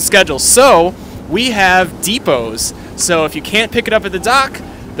for everyone's schedule. So we have depots. So if you can't pick it up at the dock,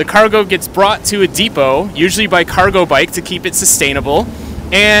 the cargo gets brought to a depot, usually by cargo bike to keep it sustainable.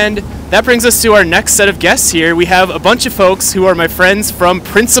 And that brings us to our next set of guests here. We have a bunch of folks who are my friends from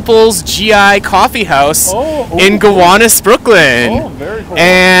Principal's GI Coffee House in Gowanus, Brooklyn. Oh, very cool.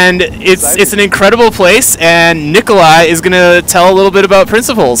 And it's an incredible place, and Nikolai is going to tell a little bit about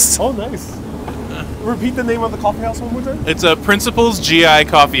Principal's. Oh, nice. repeat the name of the coffee house one more time? It's a Principles GI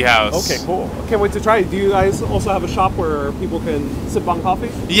Coffee House. Okay, cool. I can't wait to try it. Do you guys also have a shop where people can sip on coffee?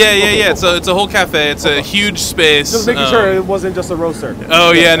 Yeah. Cool. It's a whole cafe. It's a huge space. Just making sure it wasn't just a roaster.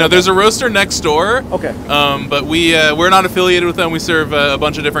 Oh yeah, no, there's a roaster next door. Okay. But we're not affiliated with them. We serve a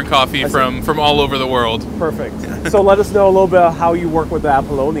bunch of different coffee from all over the world. Perfect. So let us know a little bit about how you work with the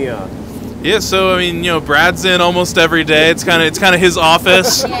Apollonia. Yeah, so I mean, Brad's in almost every day. It's kind of his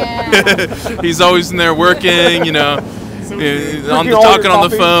office. He's always in there working, talking on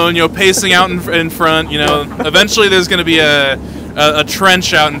the phone, pacing out in front. Eventually there's going to be a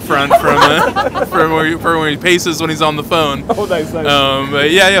trench out in front from where he paces when he's on the phone. Oh, nice. But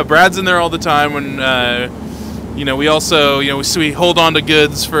yeah, Brad's in there all the time. When we also we hold on to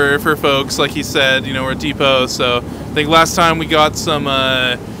goods for folks, like he said. We're a depot, so I think last time we got some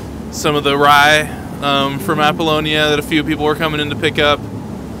of the rye from Apollonia that a few people were coming in to pick up.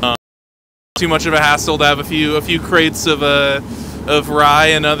 Too much of a hassle to have a few crates of rye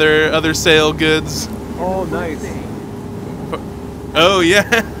and other sale goods. Oh, nice. Oh yeah.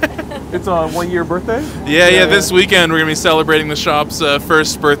 It's a 1-year birthday? Yeah. This weekend we're gonna be celebrating the shop's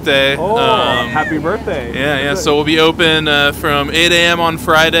first birthday. Oh, happy birthday! Yeah. So we'll be open from 8 a.m. on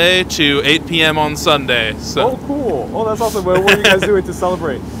Friday to 8 p.m. on Sunday. So. Oh, cool! Oh, that's awesome. What are you guys doing to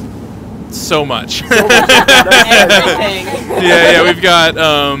celebrate? So much. Everything. Yeah. We've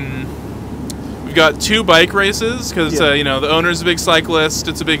got 2 bike races because the owner's a big cyclist.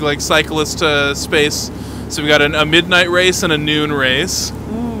 It's a big cyclist space. So we got a midnight race and a noon race.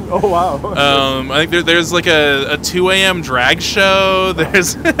 Oh wow! I think there's like a 2 a.m. drag show.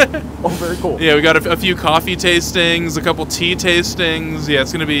 There's oh, very cool. Yeah, we got a few coffee tastings, a couple tea tastings. Yeah,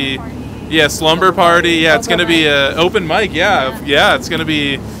 it's gonna be slumber party. Yeah, it's gonna be open mic. Yeah, it's gonna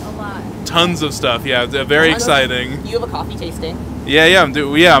be tons of stuff. Yeah, very exciting. You have a coffee tasting. Yeah,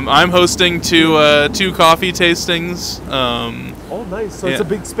 I'm hosting two coffee tastings. Oh, nice. So it's a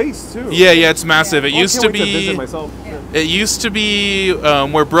big space too. Yeah, it's massive. It used to to visit myself. It used to be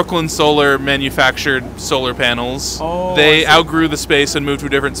where Brooklyn Solar manufactured solar panels. Oh, they outgrew the space and moved to a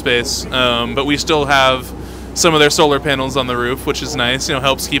different space, but we still have some of their solar panels on the roof, which is nice.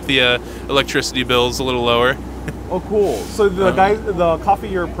 Helps keep the electricity bills a little lower. Oh, cool. So the coffee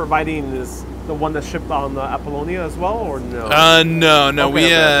you're providing is the one that's shipped on the Apollonia as well, or no? No.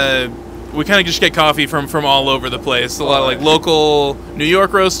 Okay, we kind of just get coffee from all over the place. A lot of local New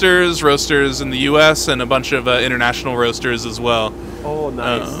York roasters in the U.S., and a bunch of international roasters as well. Oh,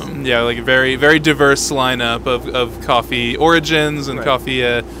 nice. A very, very diverse lineup of coffee origins and coffee,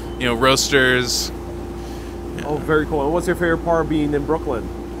 roasters. Oh, very cool. And what's your favorite part of being in Brooklyn?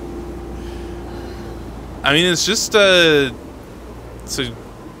 I mean, it's just it's a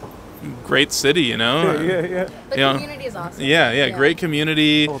great city, Yeah. The community is awesome. Yeah, great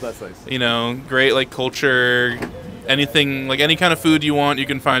community. Oh, that's nice. Great culture. Anything, any kind of food you want, you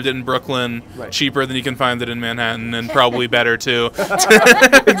can find it in Brooklyn. Right. Cheaper than you can find it in Manhattan, and probably better too.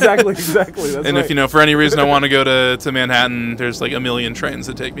 Exactly. That's and right. if for any reason I want to go to Manhattan, there's a million trains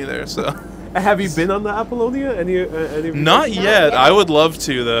that take me there. So. Have you been on the Apollonia? Any Not yet. I would love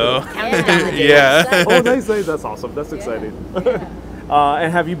to though. Yeah. Oh, nice. That's awesome. That's exciting.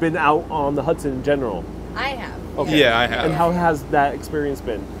 And have you been out on the Hudson in general? I have. Okay. Yeah, I have. And how has that experience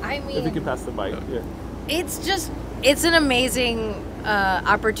been? I mean, if you could pass the mic. Yeah. It's an amazing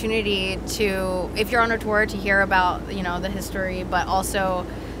opportunity to, if you're on a tour, to hear about the history, but also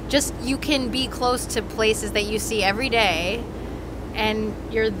just you can be close to places that you see every day, and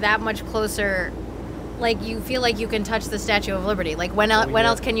you're that much closer. You feel like you can touch the Statue of Liberty. When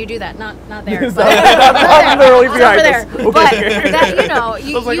else can you do that? Not there. But not literally behind there. us. Okay. But that,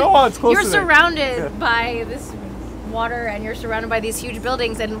 it's close. You're to surrounded by this water, and you're surrounded by these huge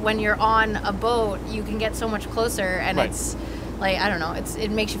buildings, and when you're on a boat you can get so much closer, and it's I don't know,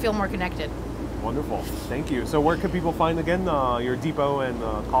 it makes you feel more connected. Wonderful. Thank you. So where can people find again your depot and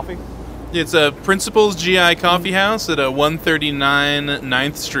coffee? It's a Principles GI Coffee House at 139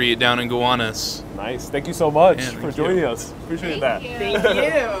 9th Street down in Gowanus. Nice. Thank you so much for joining us. Appreciate that. Thank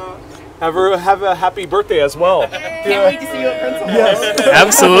you. Have a happy birthday as well. Can't wait to see you at Principal. Yes.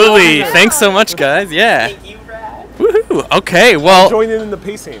 Absolutely. Thanks so much, guys. Yeah. Thank you, Brad. Woohoo. Okay. Well. Join in the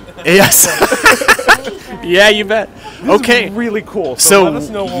pacing. Yes. Yeah, you bet. Okay. This is really cool. So let us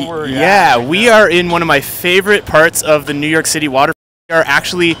know when we're at. We are in one of my favorite parts of the New York City waterfront. We are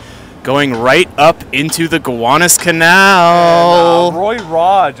actually going right up into the Gowanus Canal. And, Roy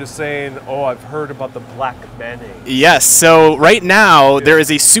Raw just saying, oh, I've heard about the black mayonnaise. Yes, so right now there is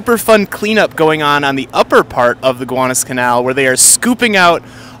a super fun cleanup going on the upper part of the Gowanus Canal, where they are scooping out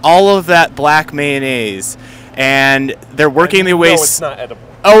all of that black mayonnaise. And they're working their way... No, it's not edible.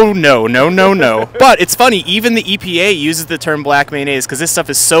 Oh, no, no, no, no. But it's funny, even the EPA uses the term black mayonnaise because this stuff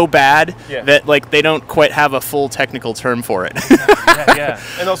is so bad that like they don't quite have a full technical term for it. Yeah.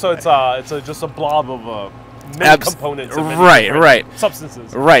 And also it's just a blob of many components of many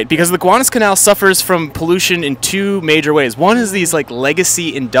substances. Right, because the Gowanus Canal suffers from pollution in two major ways. One is these like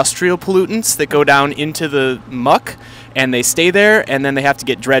legacy industrial pollutants that go down into the muck and they stay there and then they have to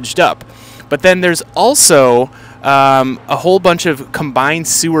get dredged up. But then there's also a whole bunch of combined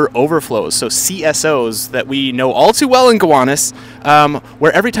sewer overflows, so CSOs that we know all too well in Gowanus,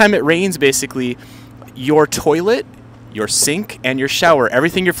 where every time it rains, basically, your toilet, your sink, and your shower,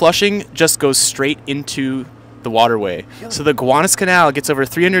 everything you're flushing just goes straight into the waterway. So the Gowanus Canal gets over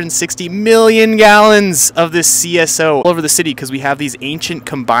 360 million gallons of this CSO all over the city because we have these ancient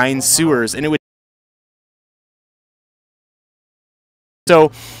combined sewers, and it would.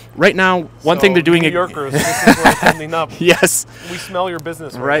 So right now, one thing they're doing. New Yorkers, this is where it's ending up. Yes. We smell your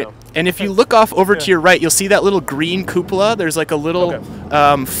business right now. And if you look off over to your right, you'll see that little green cupola. There's like a little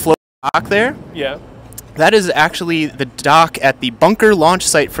float dock there. Yeah. That is actually the dock at the bunker launch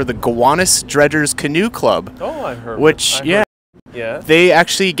site for the Gowanus Dredgers Canoe Club. Oh, I've heard. Which, yeah. They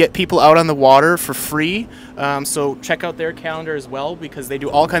actually get people out on the water for free. So check out their calendar as well because they do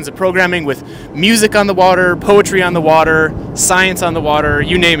all kinds of programming with music on the water, poetry on the water, science on the water,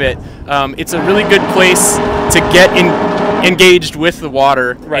 you name it. It's a really good place to get engaged with the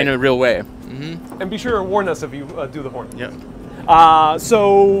water in a real way. And be sure to warn us if you do the horn. Yeah.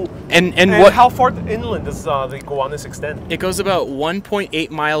 So what? How far inland does the Gowanus extend? It goes about 1.8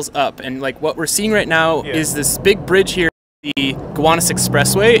 miles up, and like what we're seeing right now is this big bridge here, the Gowanus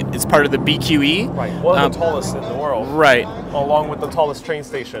Expressway. It's part of the BQE. Right, one of the tallest in the world. Right. Along with the tallest train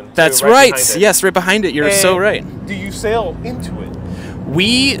station. That's right. Yes, right behind it. You're so right. Do you sail into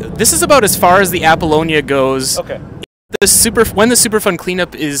it? This is about as far as the Apollonia goes. Okay. When the Superfund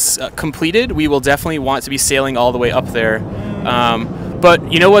cleanup is completed, we will definitely want to be sailing all the way up there.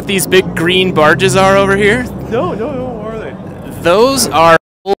 But you know what these big green barges are over here? No, what are they? Those are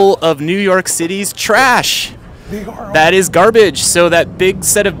full of New York City's trash. They are. That is garbage. So that big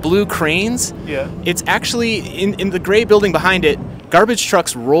set of blue cranes, it's actually in the gray building behind it. Garbage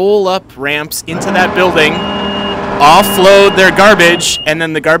trucks roll up ramps into that building, offload their garbage, and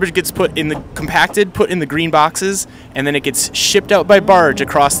then the garbage gets put in the compacted, put in the green boxes, and then it gets shipped out by barge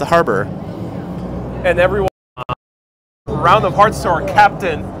across the harbor. And everyone, round of hearts to our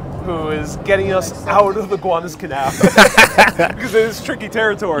captain, who is getting us out of the Gowanus Canal because it is tricky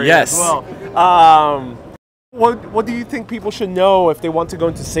territory as well. What do you think people should know if they want to go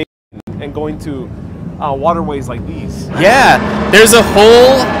into sailing and go into waterways like these? Yeah, there's a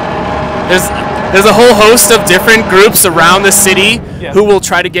whole host of different groups around the city who will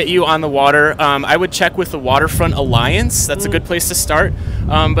try to get you on the water. I would check with the Waterfront Alliance. That's a good place to start.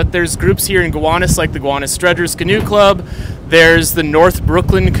 But there's groups here in Gowanus like the Gowanus Dredgers Canoe Club. There's the North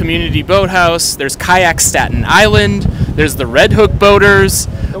Brooklyn Community Boathouse. There's Kayak Staten Island. There's the Red Hook Boaters.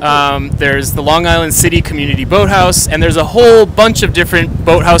 There's the Long Island City Community Boathouse. And there's a whole bunch of different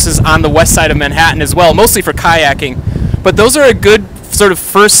boathouses on the west side of Manhattan as well, mostly for kayaking. But those are a good sort of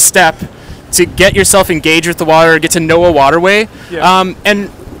first step to get yourself engaged with the water, get to know a waterway. And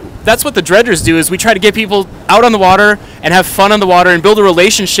that's what the dredgers do, is we try to get people out on the water and have fun on the water and build a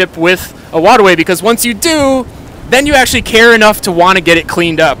relationship with a waterway, because once you do, then you actually care enough to want to get it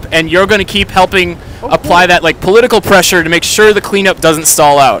cleaned up, and you're going to keep helping apply that like political pressure to make sure the cleanup doesn't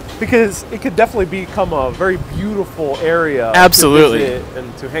stall out. Because it could definitely become a very beautiful area. Absolutely. To visit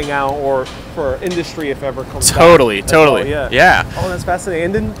and to hang out, or for industry if ever comes Totally, back. totally. Yeah. Oh, that's fascinating.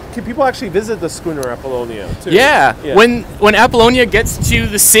 And then can people actually visit the Schooner Apollonia too? Yeah. When Apollonia gets to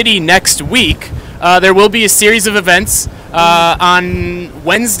the city next week, there will be a series of events on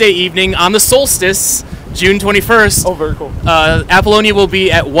Wednesday evening on the solstice, June 21st. Oh, very cool. Apollonia will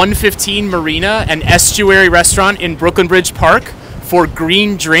be at 115 Marina, an estuary restaurant in Brooklyn Bridge Park, for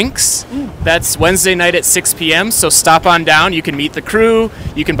green drinks. That's Wednesday night at 6 p.m. So stop on down. You can meet the crew.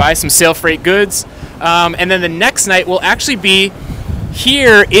 You can buy some sail freight goods. And then the next night will actually be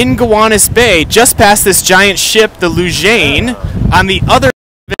here in Gowanus Bay, just past this giant ship, the Lujane, on the other side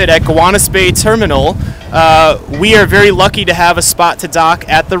of it at Gowanus Bay Terminal. We are very lucky to have a spot to dock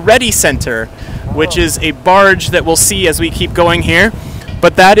at the Ready Center, which is a barge that we'll see as we keep going here.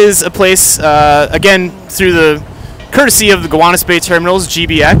 But that is a place, again, through the courtesy of the Gowanus Bay Terminals,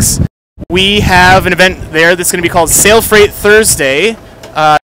 GBX. We have an event there that's going to be called Sail Freight Thursday,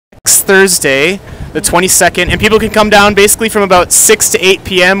 next Thursday, the 22nd, and people can come down basically from about 6 to 8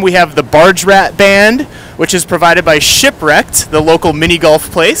 p.m. We have the Barge Rat Band, which is provided by Shipwrecked, the local mini golf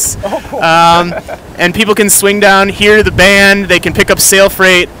place. Oh, cool. And people can swing down, hear the band, they can pick up sail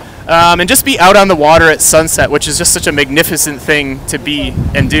freight, and just be out on the water at sunset, which is just such a magnificent thing to be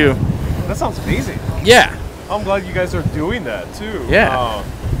and do. That sounds amazing. Yeah. I'm glad you guys are doing that too. Yeah.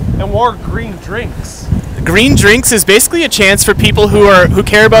 And what are green drinks? Green Drinks is basically a chance for people who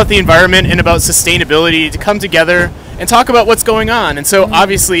care about the environment and about sustainability to come together and talk about what's going on. And so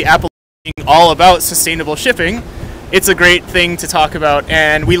obviously Apple being all about sustainable shipping, it's a great thing to talk about.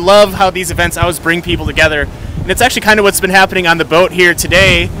 And we love how these events always bring people together. And it's actually kind of what's been happening on the boat here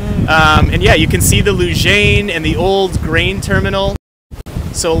today. And yeah, you can see the Lugane and the old grain terminal.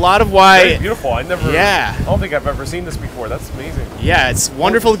 So a lot of why... Very beautiful. I don't think I've ever seen this before. That's amazing. Yeah, it's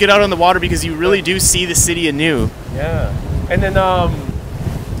wonderful to get out on the water because you really do see the city anew. Yeah. And then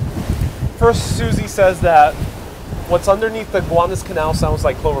first Susie says that what's underneath the Gowanus Canal sounds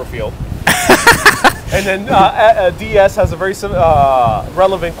like Cloverfield. And then DS has a very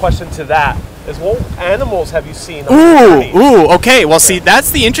relevant question to that. Is what animals have you seen on the journey? Okay. Well, see,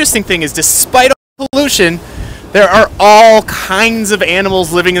 that's the interesting thing is despite all the pollution, there are all kinds of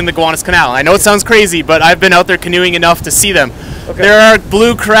animals living in the Gowanus Canal. I know it sounds crazy, but I've been out there canoeing enough to see them. Okay. There are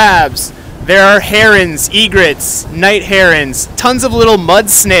blue crabs, there are herons, egrets, night herons, tons of little mud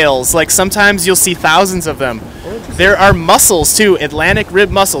snails, like sometimes you'll see thousands of them. There are mussels too, Atlantic rib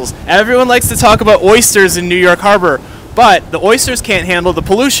mussels. Everyone likes to talk about oysters in New York Harbor, but the oysters can't handle the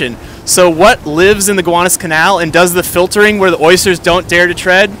pollution. So what lives in the Gowanus Canal and does the filtering where the oysters don't dare to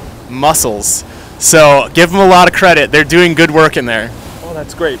tread? Mussels. So give them a lot of credit. They're doing good work in there. Oh,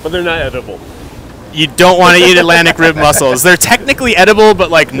 that's great, but they're not edible. You don't want to eat Atlantic rib mussels. They're technically edible,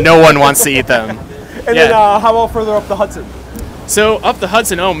 but like no one wants to eat them. And then how about further up the Hudson? So up the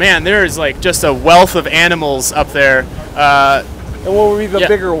Hudson, oh man, there's like just a wealth of animals up there. And what would be the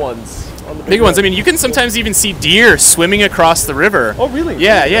bigger ones? Big ones. I mean, you can sometimes even see deer swimming across the river. Oh, really?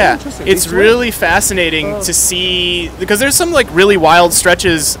 Yeah, yeah. It's really fascinating to see because there's some like really wild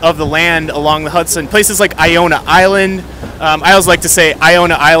stretches of the land along the Hudson. Places like Iona Island. I always like to say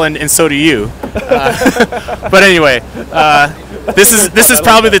Iona Island, and so do you. But anyway, this is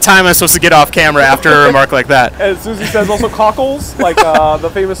probably the time I'm supposed to get off camera after a remark like that. And Susie says also cockles, like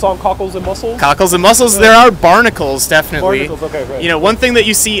the famous song "Cockles and Mussels." Cockles and mussels. There are barnacles, definitely. Barnacles, okay, right. You know, one thing that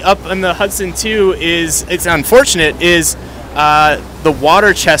you see up in the Hudson too is it's unfortunate is the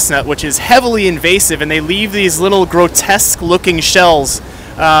water chestnut, which is heavily invasive, and they leave these little grotesque-looking shells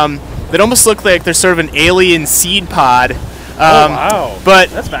that almost look like they're sort of an alien seed pod. Oh wow! But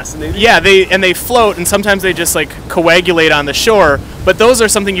that's fascinating. Yeah, they float, and sometimes they just like coagulate on the shore. But those are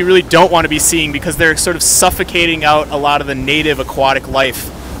something you really don't want to be seeing because they're sort of suffocating out a lot of the native aquatic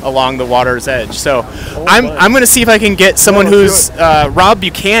life along the water's edge. So I'm going to see if I can get someone who's Rob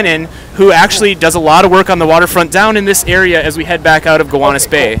Buchanan, who actually does a lot of work on the waterfront down in this area as we head back out of Gowanus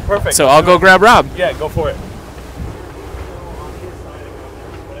Bay. Cool. Perfect. So I'll go grab Rob. Yeah, go for it.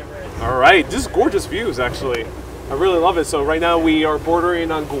 All right, this is gorgeous views actually. I really love it. So right now we are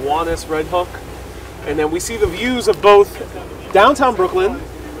bordering on Gowanus Red Hook, and then we see the views of both downtown Brooklyn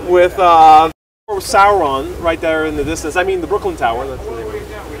with Sauron right there in the distance. I mean the Brooklyn Tower. That's the name of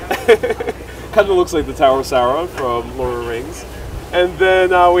it. Kind of looks like the Tower of Sauron from Lord of the Rings. And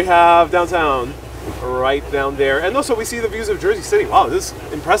then we have downtown right down there. And also we see the views of Jersey City. Wow, this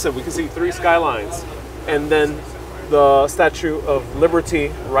is impressive. We can see 3 skylines. And then the Statue of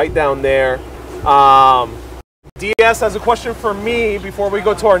Liberty right down there. DS has a question for me before we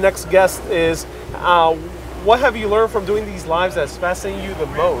go to our next guest is, what have you learned from doing these lives that's fascinating you the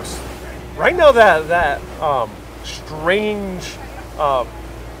most? Right now that strange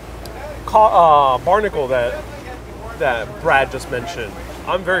barnacle that Brad just mentioned,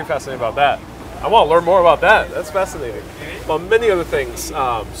 I'm very fascinated about that. I want to learn more about that. That's fascinating. But many other things.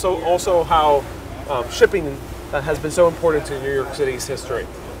 So also how shipping has been so important to New York City's history.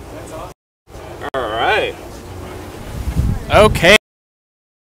 All right. Okay.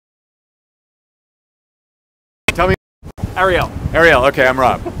 Tell me. Ariel. Ariel, okay, I'm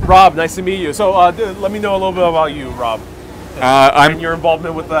Rob. Rob, nice to meet you. So let me know a little bit about you, Rob. And your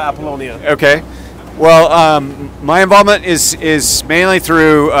involvement with the Apollonia. Okay. Well, my involvement is mainly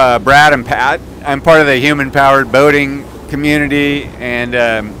through Brad and Pat. I'm part of the human-powered boating community and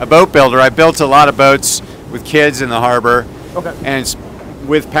a boat builder. I built a lot of boats with kids in the harbor. Okay. And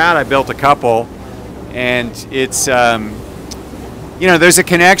with Pat, I built a couple. And it's, you know, there's a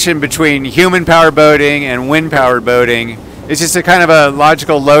connection between human-powered boating and wind-powered boating. It's just a kind of a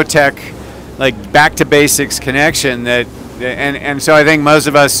logical, low-tech, like back-to-basics connection that, and so I think most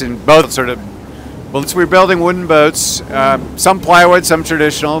of us in both sort of Well, we're building wooden boats, some plywood, some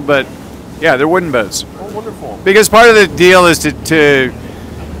traditional, but yeah, they're wooden boats. Oh, wonderful. Because part of the deal is to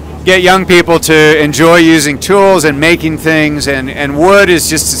get young people to enjoy using tools and making things, and wood is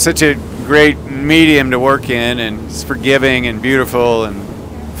just such a great medium to work in, and it's forgiving and beautiful and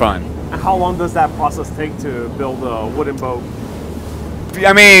fun. How long does that process take to build a wooden boat?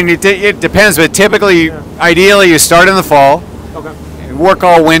 I mean, it depends, but typically, ideally, you start in the fall. Okay. Work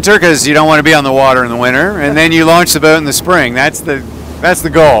all winter because you don't want to be on the water in the winter, and then you launch the boat in the spring. That's the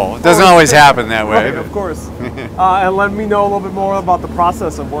goal. It doesn't always happen that way. Right, of course. And let me know a little bit more about the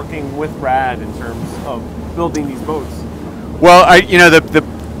process of working with Brad in terms of building these boats. Well,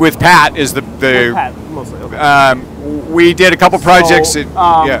 with Pat is the With Pat, mostly. Okay. We did a couple projects.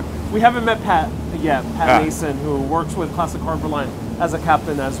 Yeah. We haven't met Pat yet. Pat Nason, who works with Classic Harbor Line as a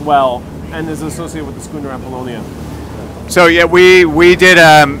captain as well, and is associated with the Schooner Apollonia. So yeah, we did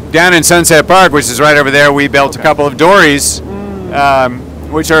down in Sunset Park, which is right over there. We built a couple of dories,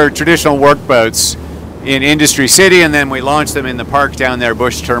 which are traditional work boats in Industry City, and then we launched them in the park down there,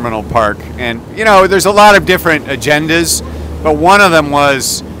 Bush Terminal Park. And there's a lot of different agendas, but one of them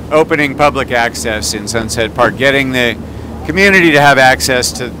was opening public access in Sunset Park, getting the community to have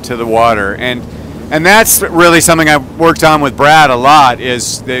access to the water, and that's really something I've worked on with Brad a lot,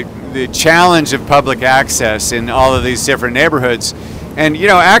 is the challenge of public access in all of these different neighborhoods. And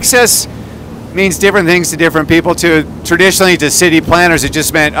access means different things to different people. Traditionally to city planners, it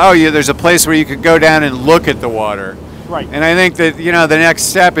just meant, oh yeah, there's a place where you could go down and look at the water. Right. And I think that the next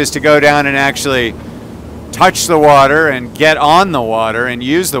step is to go down and actually touch the water and get on the water and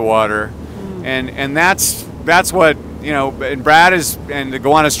use the water. And that's what and Brad and the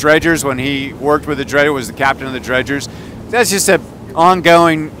Gowanus dredgers, when he worked with the dredger, was the captain of the dredgers. That's just an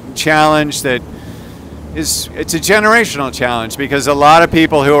ongoing challenge it's a generational challenge, because a lot of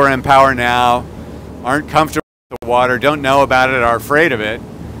people who are in power now aren't comfortable with the water, don't know about it, are afraid of it,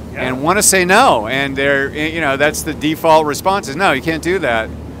 and want to say no. And they're that's the default response is no, you can't do that.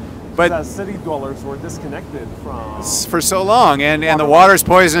 But city dwellers were disconnected from for so long, and the water's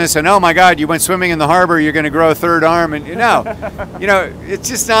poisonous, and oh my God, you went swimming in the harbor, you're going to grow a third arm, and it's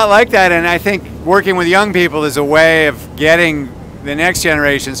just not like that. And I think working with young people is a way of getting the next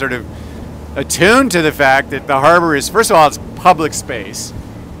generation sort of attuned to the fact that the harbor is, first of all, it's public space,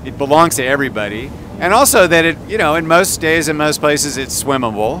 it belongs to everybody, and also that it in most days, in most places, it's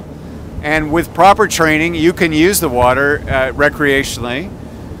swimmable, and with proper training, you can use the water recreationally.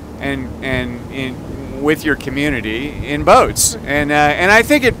 And with your community in boats, and I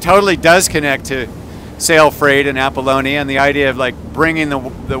think it totally does connect to sail freight and Apollonia, and the idea of like bringing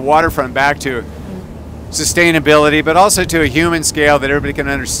the waterfront back to sustainability, but also to a human scale that everybody can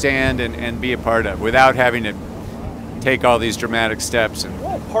understand and be a part of without having to take all these dramatic steps. And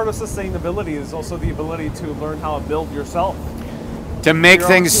part of sustainability is also the ability to learn how to build yourself. To make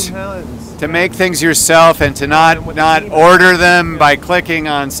things yourself, and to not order them by clicking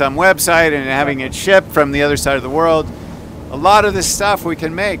on some website and having it shipped from the other side of the world. A lot of this stuff we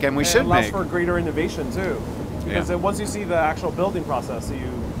can make, and we should make. It allows for greater innovation too, because once you see the actual building process,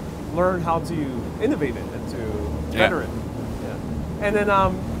 you learn how to innovate it and to better it. Yeah. And then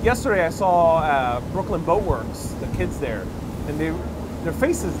yesterday I saw Brooklyn Boat Works, the kids there, and their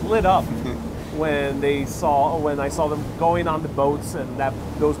faces lit up. when I saw them going on the boats, and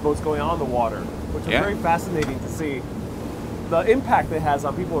those boats going on the water, which was very fascinating to see the impact it has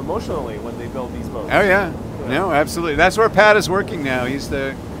on people emotionally when they build these boats. Oh yeah, no, absolutely. That's where Pat is working now. He's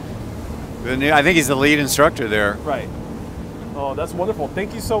I think he's the lead instructor there. Right. Oh, that's wonderful.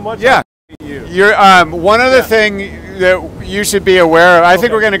 Thank you so much. Yeah. You're one other thing that you should be aware of. I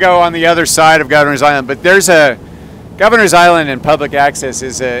think we're going to go on the other side of Governor's Island, but there's Governor's Island and public access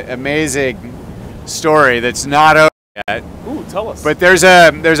is an amazing story that's not over yet. Ooh, tell us. But there's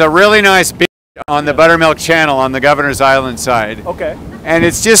a really nice beach on the Buttermilk Channel on the Governor's Island side. Okay. And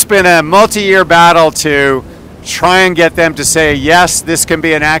it's just been a multi-year battle to try and get them to say, yes, this can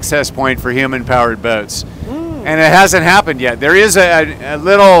be an access point for human-powered boats. And it hasn't happened yet. There is a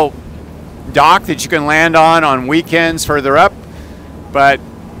little dock that you can land on weekends further up, but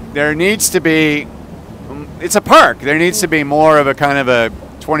there needs to be, it's a park, there needs to be more of a kind of a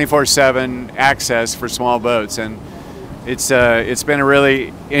 24/7 access for small boats, and it's been a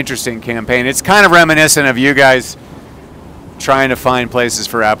really interesting campaign. It's kind of reminiscent of you guys trying to find places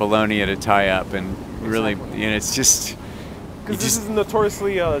for Apollonia to tie up, and really, it's just because this is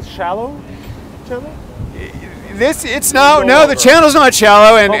notoriously shallow channel. The channel's not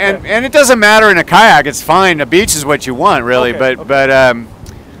shallow, and it doesn't matter in a kayak. It's fine. A beach is what you want, really.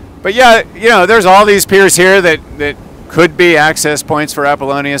 But yeah, there's all these piers here that could be access points for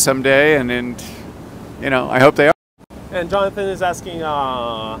Apollonia someday, and I hope they are. And Jonathan is asking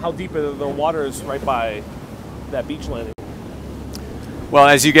how deep are the waters right by that beach landing? Well,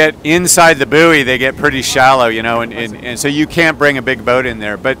 as you get inside the buoy, they get pretty shallow, and so you can't bring a big boat in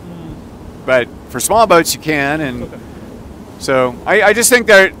there. But for small boats, you can. And so I just think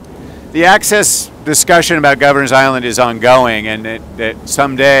that the access discussion about Governor's Island is ongoing, and that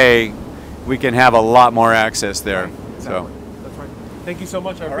someday we can have a lot more access there. So that's right. Thank you so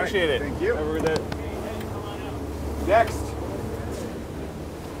much. I appreciate it. Thank you. Have a good day. Next.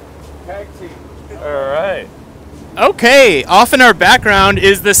 Tag team. All right. Okay, off in our background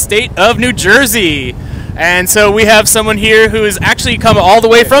is the state of New Jersey. And so we have someone here who has actually come all the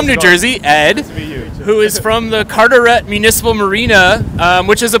way from New Jersey, Ed, who is from the Carteret Municipal Marina,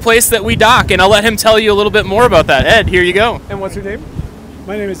 which is a place that we dock. And I'll let him tell you a little bit more about that. Ed, here you go. And what's your name?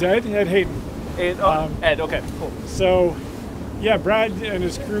 My name is Ed Hayden. Ed, okay, cool. So, yeah, Brad and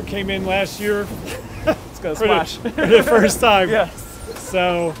his crew came in last year. It's going to splash. For the first time. Yes.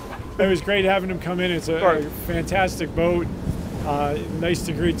 So it was great having him come in. It's a fantastic boat. Nice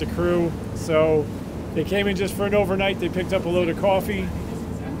to greet the crew. So they came in just for an overnight. They picked up a load of coffee.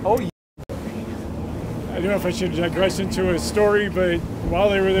 Oh, yeah. I don't know if I should digress into a story, but while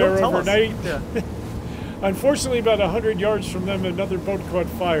they were there overnight, unfortunately about 100 yards from them, another boat caught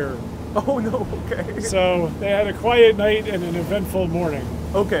fire. Oh, no, okay. So they had a quiet night and an eventful morning.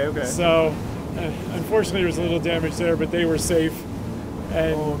 Okay. So unfortunately there was a little damage there, but they were safe.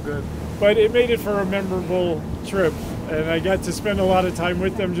 And, good. But it made it for a memorable trip, and I got to spend a lot of time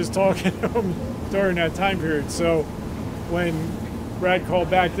with them just talking to them during that time period. So when Brad called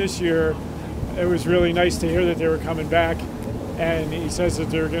back this year, it was really nice to hear that they were coming back, and he says that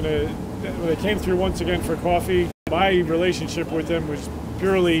they came through once again for coffee. My relationship with them was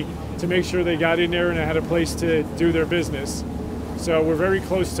purely to make sure they got in there and had a place to do their business. So we're very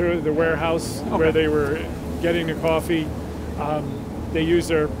close to the warehouse where they were getting the coffee. They use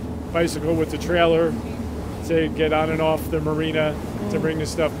their bicycle with the trailer to get on and off the marina to bring the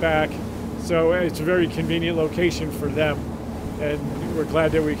stuff back. So it's a very convenient location for them, and we're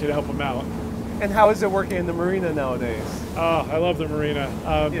glad that we could help them out. And how is it working in the marina nowadays? Oh, I love the marina.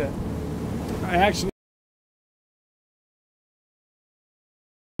 I actually,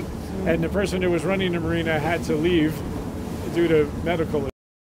 and the person who was running the marina had to leave due to medical.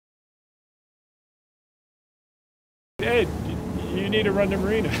 Ed, you need to run the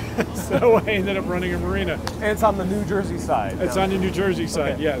marina. So I ended up running a marina. And it's on the New Jersey side. It's on the New Jersey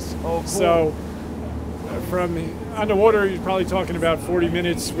side, yes. Oh, cool. So from on the water, you're probably talking about 40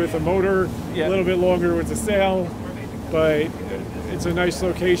 minutes with a motor, a little bit longer with the sail, but it's a nice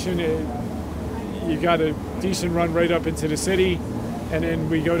location. You got a decent run right up into the city, and then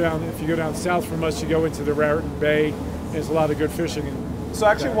we go down. If you go down south from us, you go into the Raritan Bay. There's a lot of good fishing. So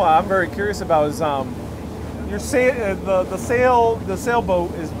actually, what I'm very curious about is the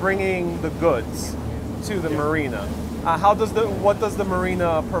sailboat is bringing the goods to the marina. What does the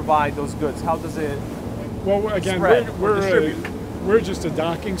marina provide those goods? How does it? Well, again, we're just a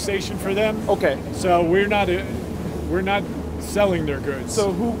docking station for them. Okay. So we're not selling their goods.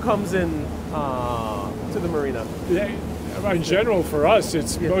 So who comes in to the marina? In general, for us,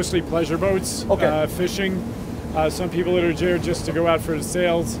 it's mostly pleasure boats, fishing. Some people that are there just to go out for the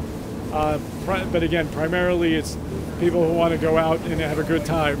sails. But again, primarily it's people who want to go out and have a good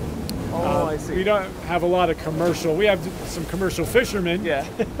time. I see. We don't have a lot of commercial. We have some commercial fishermen. Yeah.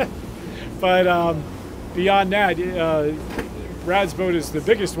 But beyond that, Brad's boat is the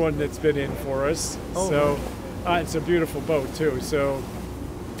biggest one that's been in for us. It's a beautiful boat too. So,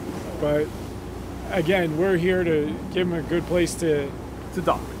 but again, we're here to give them a good place to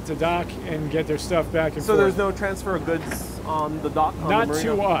dock and get their stuff back and forth. So there's no transfer of goods on the dock? Not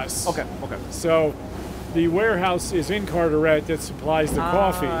to us. Okay. So the warehouse is in Carteret that supplies the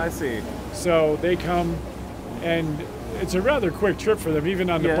coffee. I see. So they come, and it's a rather quick trip for them. Even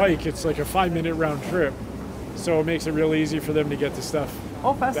on the bike, it's like a 5-minute round trip. So it makes it real easy for them to get the stuff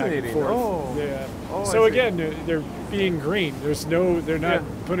fascinating. back and forth. Oh. Yeah. So again, they're being green. They're not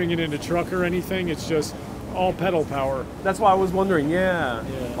putting it in a truck or anything. It's just all pedal power. That's why I was wondering. Yeah.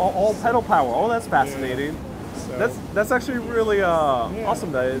 All pedal power. Oh, that's fascinating. So, that's actually really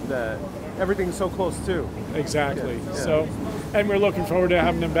awesome that everything's so close too. Exactly. So, and we're looking forward to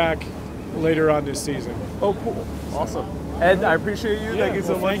having them back later on this season. Oh, cool. Awesome. Ed, I appreciate you. Thank you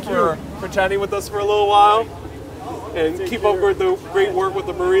so much for chatting with us for a little while. And keep up with the great work with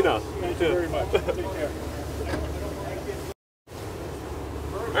the marina. Thank you very much. Take care.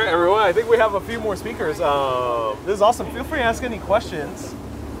 All right, everyone. I think we have a few more speakers. This is awesome. Feel free to ask any questions.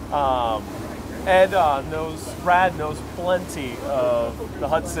 Ed Brad knows plenty of the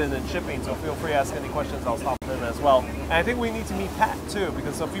Hudson and shipping, so feel free to ask any questions. I'll stop them as well. And I think we need to meet Pat too,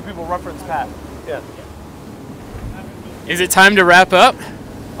 because a few people reference Pat. Yeah. Is it time to wrap up?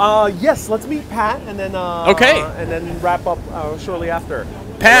 Yes, let's meet Pat and then and then wrap up shortly after.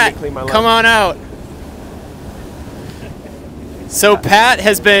 Pat, come on out. So Pat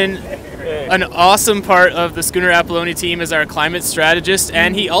has been an awesome part of the Schooner Apollonia team as our climate strategist,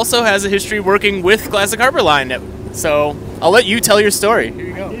 and he also has a history working with Classic Harbor Line. So I'll let you tell your story. Here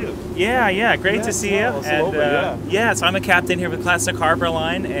you go. Yeah, great to see you. And so I'm a captain here with Classic Harbor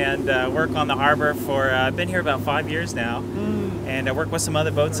Line and work on the harbor for, I've been here about 5 years now. And I work with some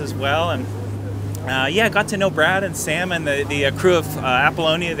other boats as well. And got to know Brad and Sam and the crew of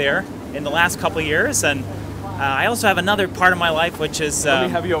Apollonia there in the last couple of years. And I also have another part of my life, which is... Let me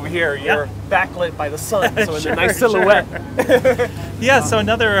have you over here. You're backlit by the sun, so in a nice silhouette. So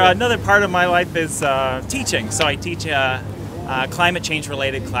another part of my life is teaching. So I teach climate change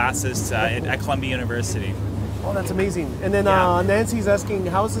related classes at Columbia University. Oh, that's amazing. And then Nancy's asking,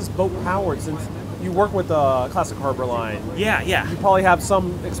 how is this boat powered, since you work with the Classic Harbor Line? Yeah. You probably have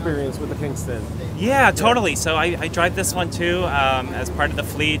some experience with the Kingston. Yeah, totally. So I drive this one too as part of the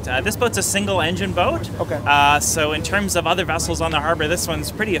fleet. This boat's a single engine boat. Okay. So in terms of other vessels on the harbor, this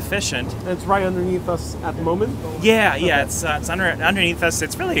one's pretty efficient. And it's right underneath us at the moment? Yeah, it's underneath us.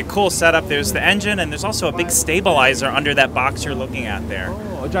 It's really a cool setup. There's the engine, and there's also a big stabilizer under that box you're looking at there.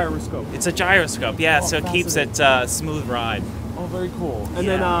 Oh, a gyroscope. It's a gyroscope, yeah, so it keeps it smooth ride. Oh, very cool. And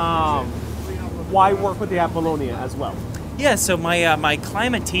then why work with the Apollonia as well? Yeah, so my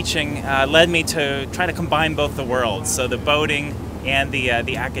climate teaching led me to try to combine both the worlds, so the boating and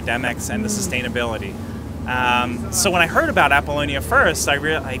the academics and the sustainability. So when I heard about Apollonia first,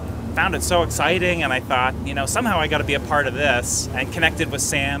 I found it so exciting, and I thought, somehow I got to be a part of this, and connected with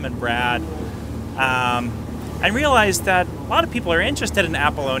Sam and Brad. I realized that a lot of people are interested in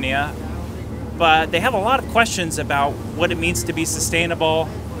Apollonia, but they have a lot of questions about what it means to be sustainable,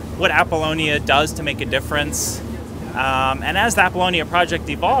 what Apollonia does to make a difference. And as the Apollonia project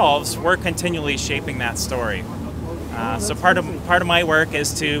evolves, we're continually shaping that story. So part of my work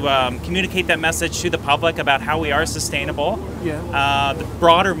is to communicate that message to the public about how we are sustainable, the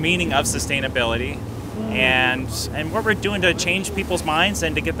broader meaning of sustainability, and what we're doing to change people's minds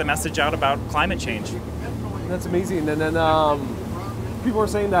and to get the message out about climate change. That's amazing. And then people are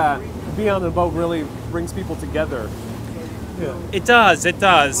saying that being on the boat really brings people together. Yeah. It does.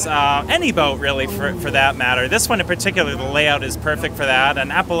 Any boat, really, for that matter. This one in particular, the layout is perfect for that,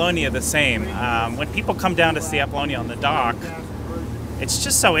 and Apollonia the same. When people come down to see Apollonia on the dock, it's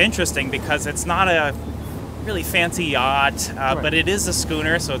just so interesting because it's not a really fancy yacht, but it is a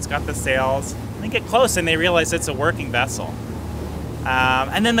schooner, so it's got the sails. They get close and they realize it's a working vessel.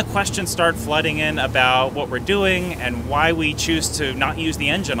 And then the questions start flooding in about what we're doing and why we choose to not use the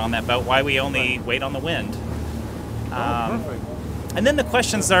engine on that boat, why we only wait on the wind. And then the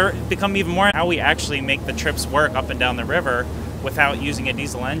questions become even more how we actually make the trips work up and down the river without using a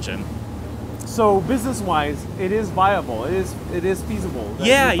diesel engine. So business-wise, it is viable. It is feasible.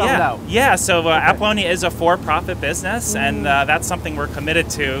 Yeah. So Apollonia is a for-profit business, and that's something we're committed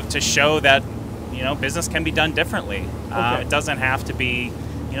to show that business can be done differently. It doesn't have to be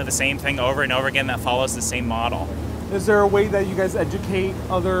the same thing over and over again that follows the same model. Is there a way that you guys educate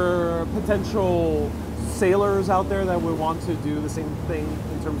other potential sailors out there that would want to do the same thing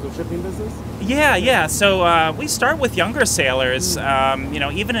in terms of shipping business? Yeah. So we start with younger sailors,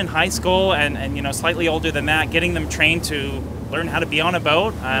 even in high school and slightly older than that, getting them trained to learn how to be on a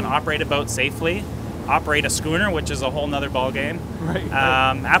boat and operate a boat safely, operate a schooner, which is a whole nother ballgame. Right.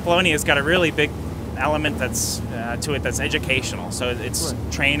 Apollonia's got a really big element that's to it that's educational. So it's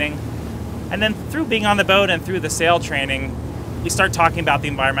training. And then through being on the boat and through the sail training, we start talking about the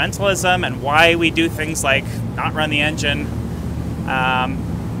environmentalism and why we do things like not run the engine.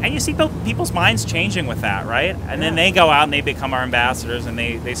 And you see people's minds changing with that, right? And then they go out and they become our ambassadors and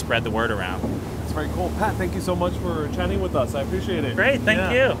they spread the word around. That's very cool. Pat, thank you so much for chatting with us. I appreciate it. Great,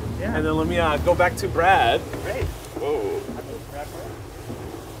 thank you. Yeah. And then let me go back to Brad. Great. Whoa.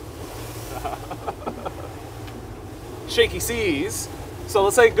 Shaky seas. So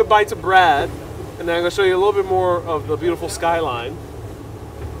let's say goodbye to Brad. And then I'm going to show you a little bit more of the beautiful skyline.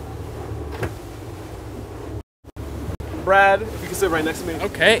 Brad, if you can sit right next to me.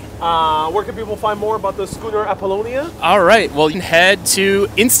 Okay. Where can people find more about the Schooner Apollonia? All right. Well, you can head to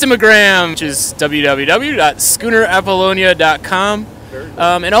Instagram, which is www.schoonerapollonia.com.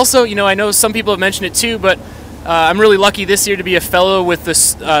 And also, I know some people have mentioned it too, but I'm really lucky this year to be a fellow with the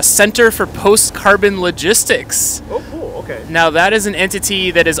Center for Post-Carbon Logistics. Oh, cool. Okay. Okay. Now that is an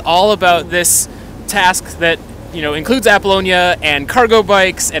entity that is all about this task that includes Apollonia and cargo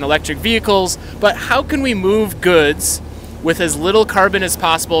bikes and electric vehicles. But how can we move goods with as little carbon as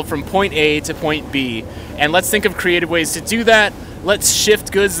possible from point A to point B? And let's think of creative ways to do that. Let's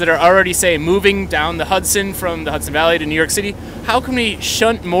shift goods that are already, say, moving down the Hudson from the Hudson Valley to New York City. How can we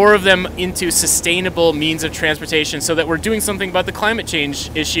shunt more of them into sustainable means of transportation so that we're doing something about the climate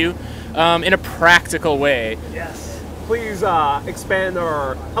change issue in a practical way? Yes. Please expand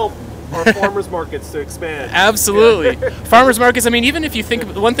or help our farmers markets to expand. Absolutely. Farmers markets, I mean, even if you think,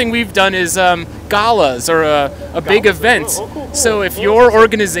 one thing we've done is galas or a big event. Oh, cool. So if your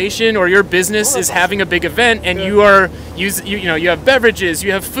organization or your business is having a big event and you are you have beverages,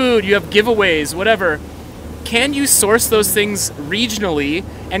 you have food, you have giveaways, whatever, can you source those things regionally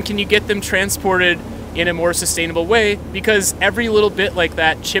and can you get them transported in a more sustainable way? Because every little bit like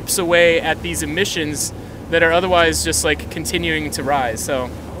that chips away at these emissions that are otherwise just like continuing to rise. So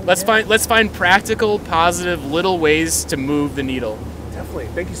let's find practical, positive little ways to move the needle. Definitely.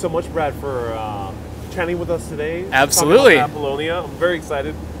 Thank you so much, Brad, for chatting with us today. Absolutely. Talking about Apollonia. I'm very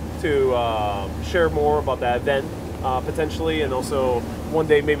excited to share more about that event potentially, and also one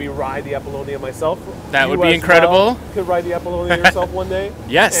day maybe ride the Apollonia myself. That would You be as incredible. well could ride the Apollonia yourself one day.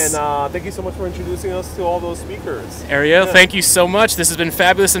 Yes. And thank you so much for introducing us to all those speakers. Ariel, thank you so much. This has been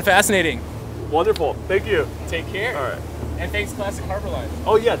fabulous and fascinating. Wonderful. Thank you. Take care. All right. And thanks, Classic Harbor Line.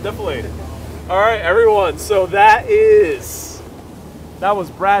 Oh yeah, definitely. All right, everyone. So that was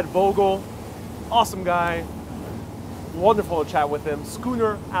Brad Vogel. Awesome guy. Wonderful to chat with him.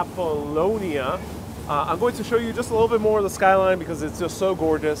 Schooner Apollonia. I'm going to show you just a little bit more of the skyline because it's just so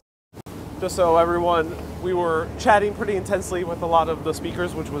gorgeous. Just so everyone, we were chatting pretty intensely with a lot of the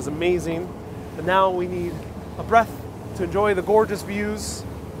speakers, which was amazing. But now we need a breath to enjoy the gorgeous views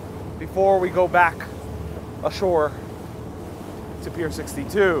before we go back ashore to Pier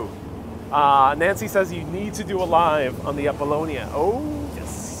 62. Nancy says you need to do a live on the Apollonia. Oh,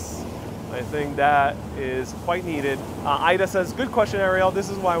 yes. I think that is quite needed. Ida says, good question, Ariel. This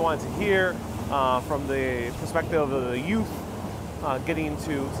is what I wanted to hear from the perspective of the youth getting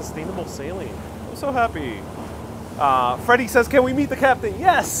into sustainable sailing. I'm so happy. Freddie says, can we meet the captain?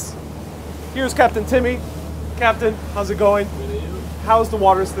 Yes. Here's Captain Timmy. Captain, how's it going? How's the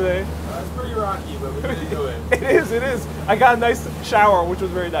waters today? It's pretty rocky, but we're gonna do it. It is. I got a nice shower, which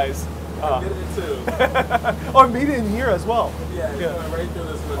was very nice. I did it too. Oh, I'm meeting in here as well. Yeah, going right through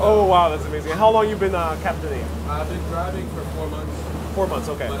this window. Oh, wow, that's amazing. How long you been captaining? I've been driving for 4 months. 4 months,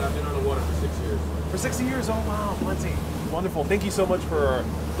 okay. But I've been on the water for 6 years. For 6 years? Oh, wow, plenty. Wonderful. Thank you so much for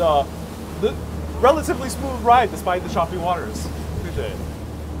the relatively smooth ride despite the choppy waters. Appreciate it.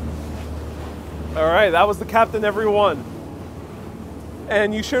 All right, that was the captain, everyone.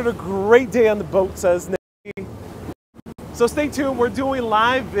 And you shared a great day on the boat, says Nancy. So stay tuned. We're doing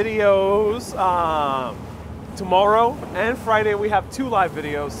live videos tomorrow and Friday. We have 2 live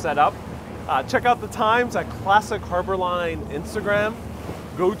videos set up. Check out the times at Classic Harbor Line Instagram.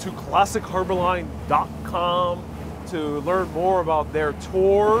 Go to classichaborline.com to learn more about their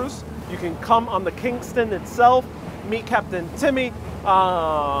tours. You can come on the Kingston itself, meet Captain Timmy,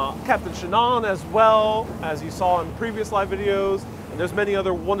 Captain Shannon as well, as you saw in previous live videos. And there's many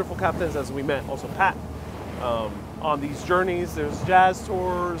other wonderful captains as we met. Also Pat. On these journeys, there's jazz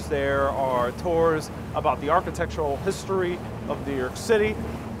tours, there are tours about the architectural history of New York City.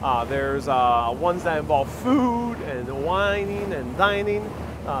 There's ones that involve food and wining and dining.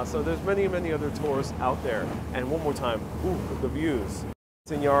 So there's many, many other tours out there. And one more time, ooh, the views.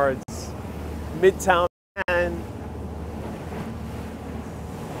 Hudson Yards, Midtown, and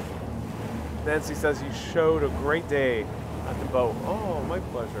Nancy says you showed a great day at the boat. Oh, my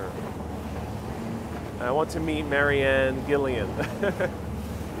pleasure. I want to meet Marianne Gillian.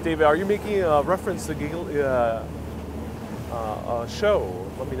 David, are you making a reference to a show?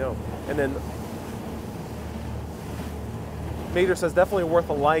 Let me know. And then Mater says definitely worth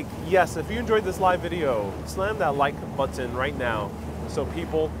a like. Yes, if you enjoyed this live video, slam that like button right now so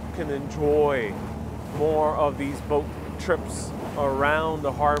people can enjoy more of these boat trips around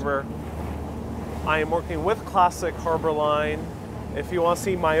the harbor. I am working with Classic Harbor Line. If you want to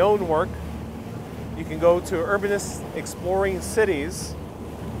see my own work, you can go to Urbanist Exploring Cities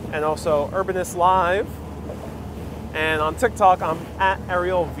and also Urbanist Live. And on TikTok, I'm at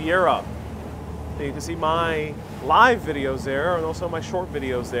Ariel Vieira. And you can see my live videos there and also my short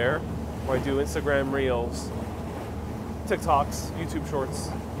videos there where I do Instagram Reels, TikToks, YouTube Shorts,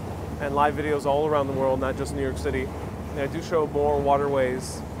 and live videos all around the world, not just New York City. And I do show more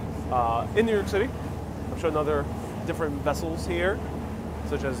waterways in New York City. I've shown other different vessels here,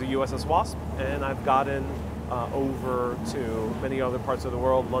 such as the USS Wasp, and I've gotten over to many other parts of the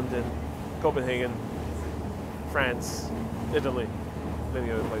world, London, Copenhagen, France, Italy, many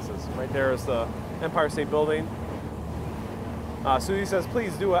other places. Right there is the Empire State Building. Susie says,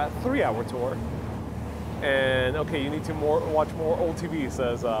 please do a 3-hour tour. And okay, you need to watch more old TV,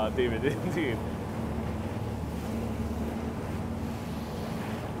 says David, indeed.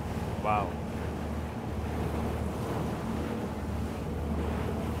 Wow.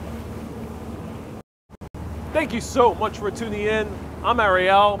 Thank you so much for tuning in. I'm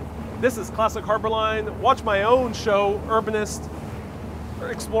Ariel. This is Classic Harborline. Watch my own show, Urbanist,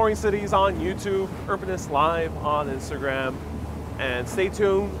 Exploring Cities on YouTube, Urbanist Live on Instagram. And stay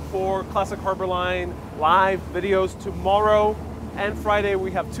tuned for Classic Harborline live videos tomorrow and Friday.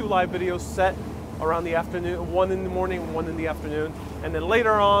 We have 2 live videos set around the afternoon, 1 in the morning, 1 in the afternoon. And then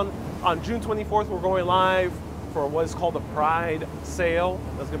later on June 24th, we're going live for what is called the Pride Sail.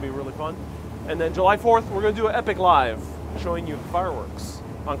 That's gonna be really fun. And then July 4th, we're gonna do an epic live showing you fireworks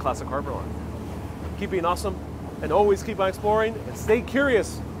on Classic Harborline. Keep being awesome and always keep on exploring and stay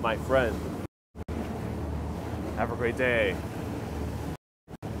curious, my friend. Have a great day.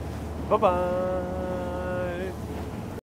 Bye-bye.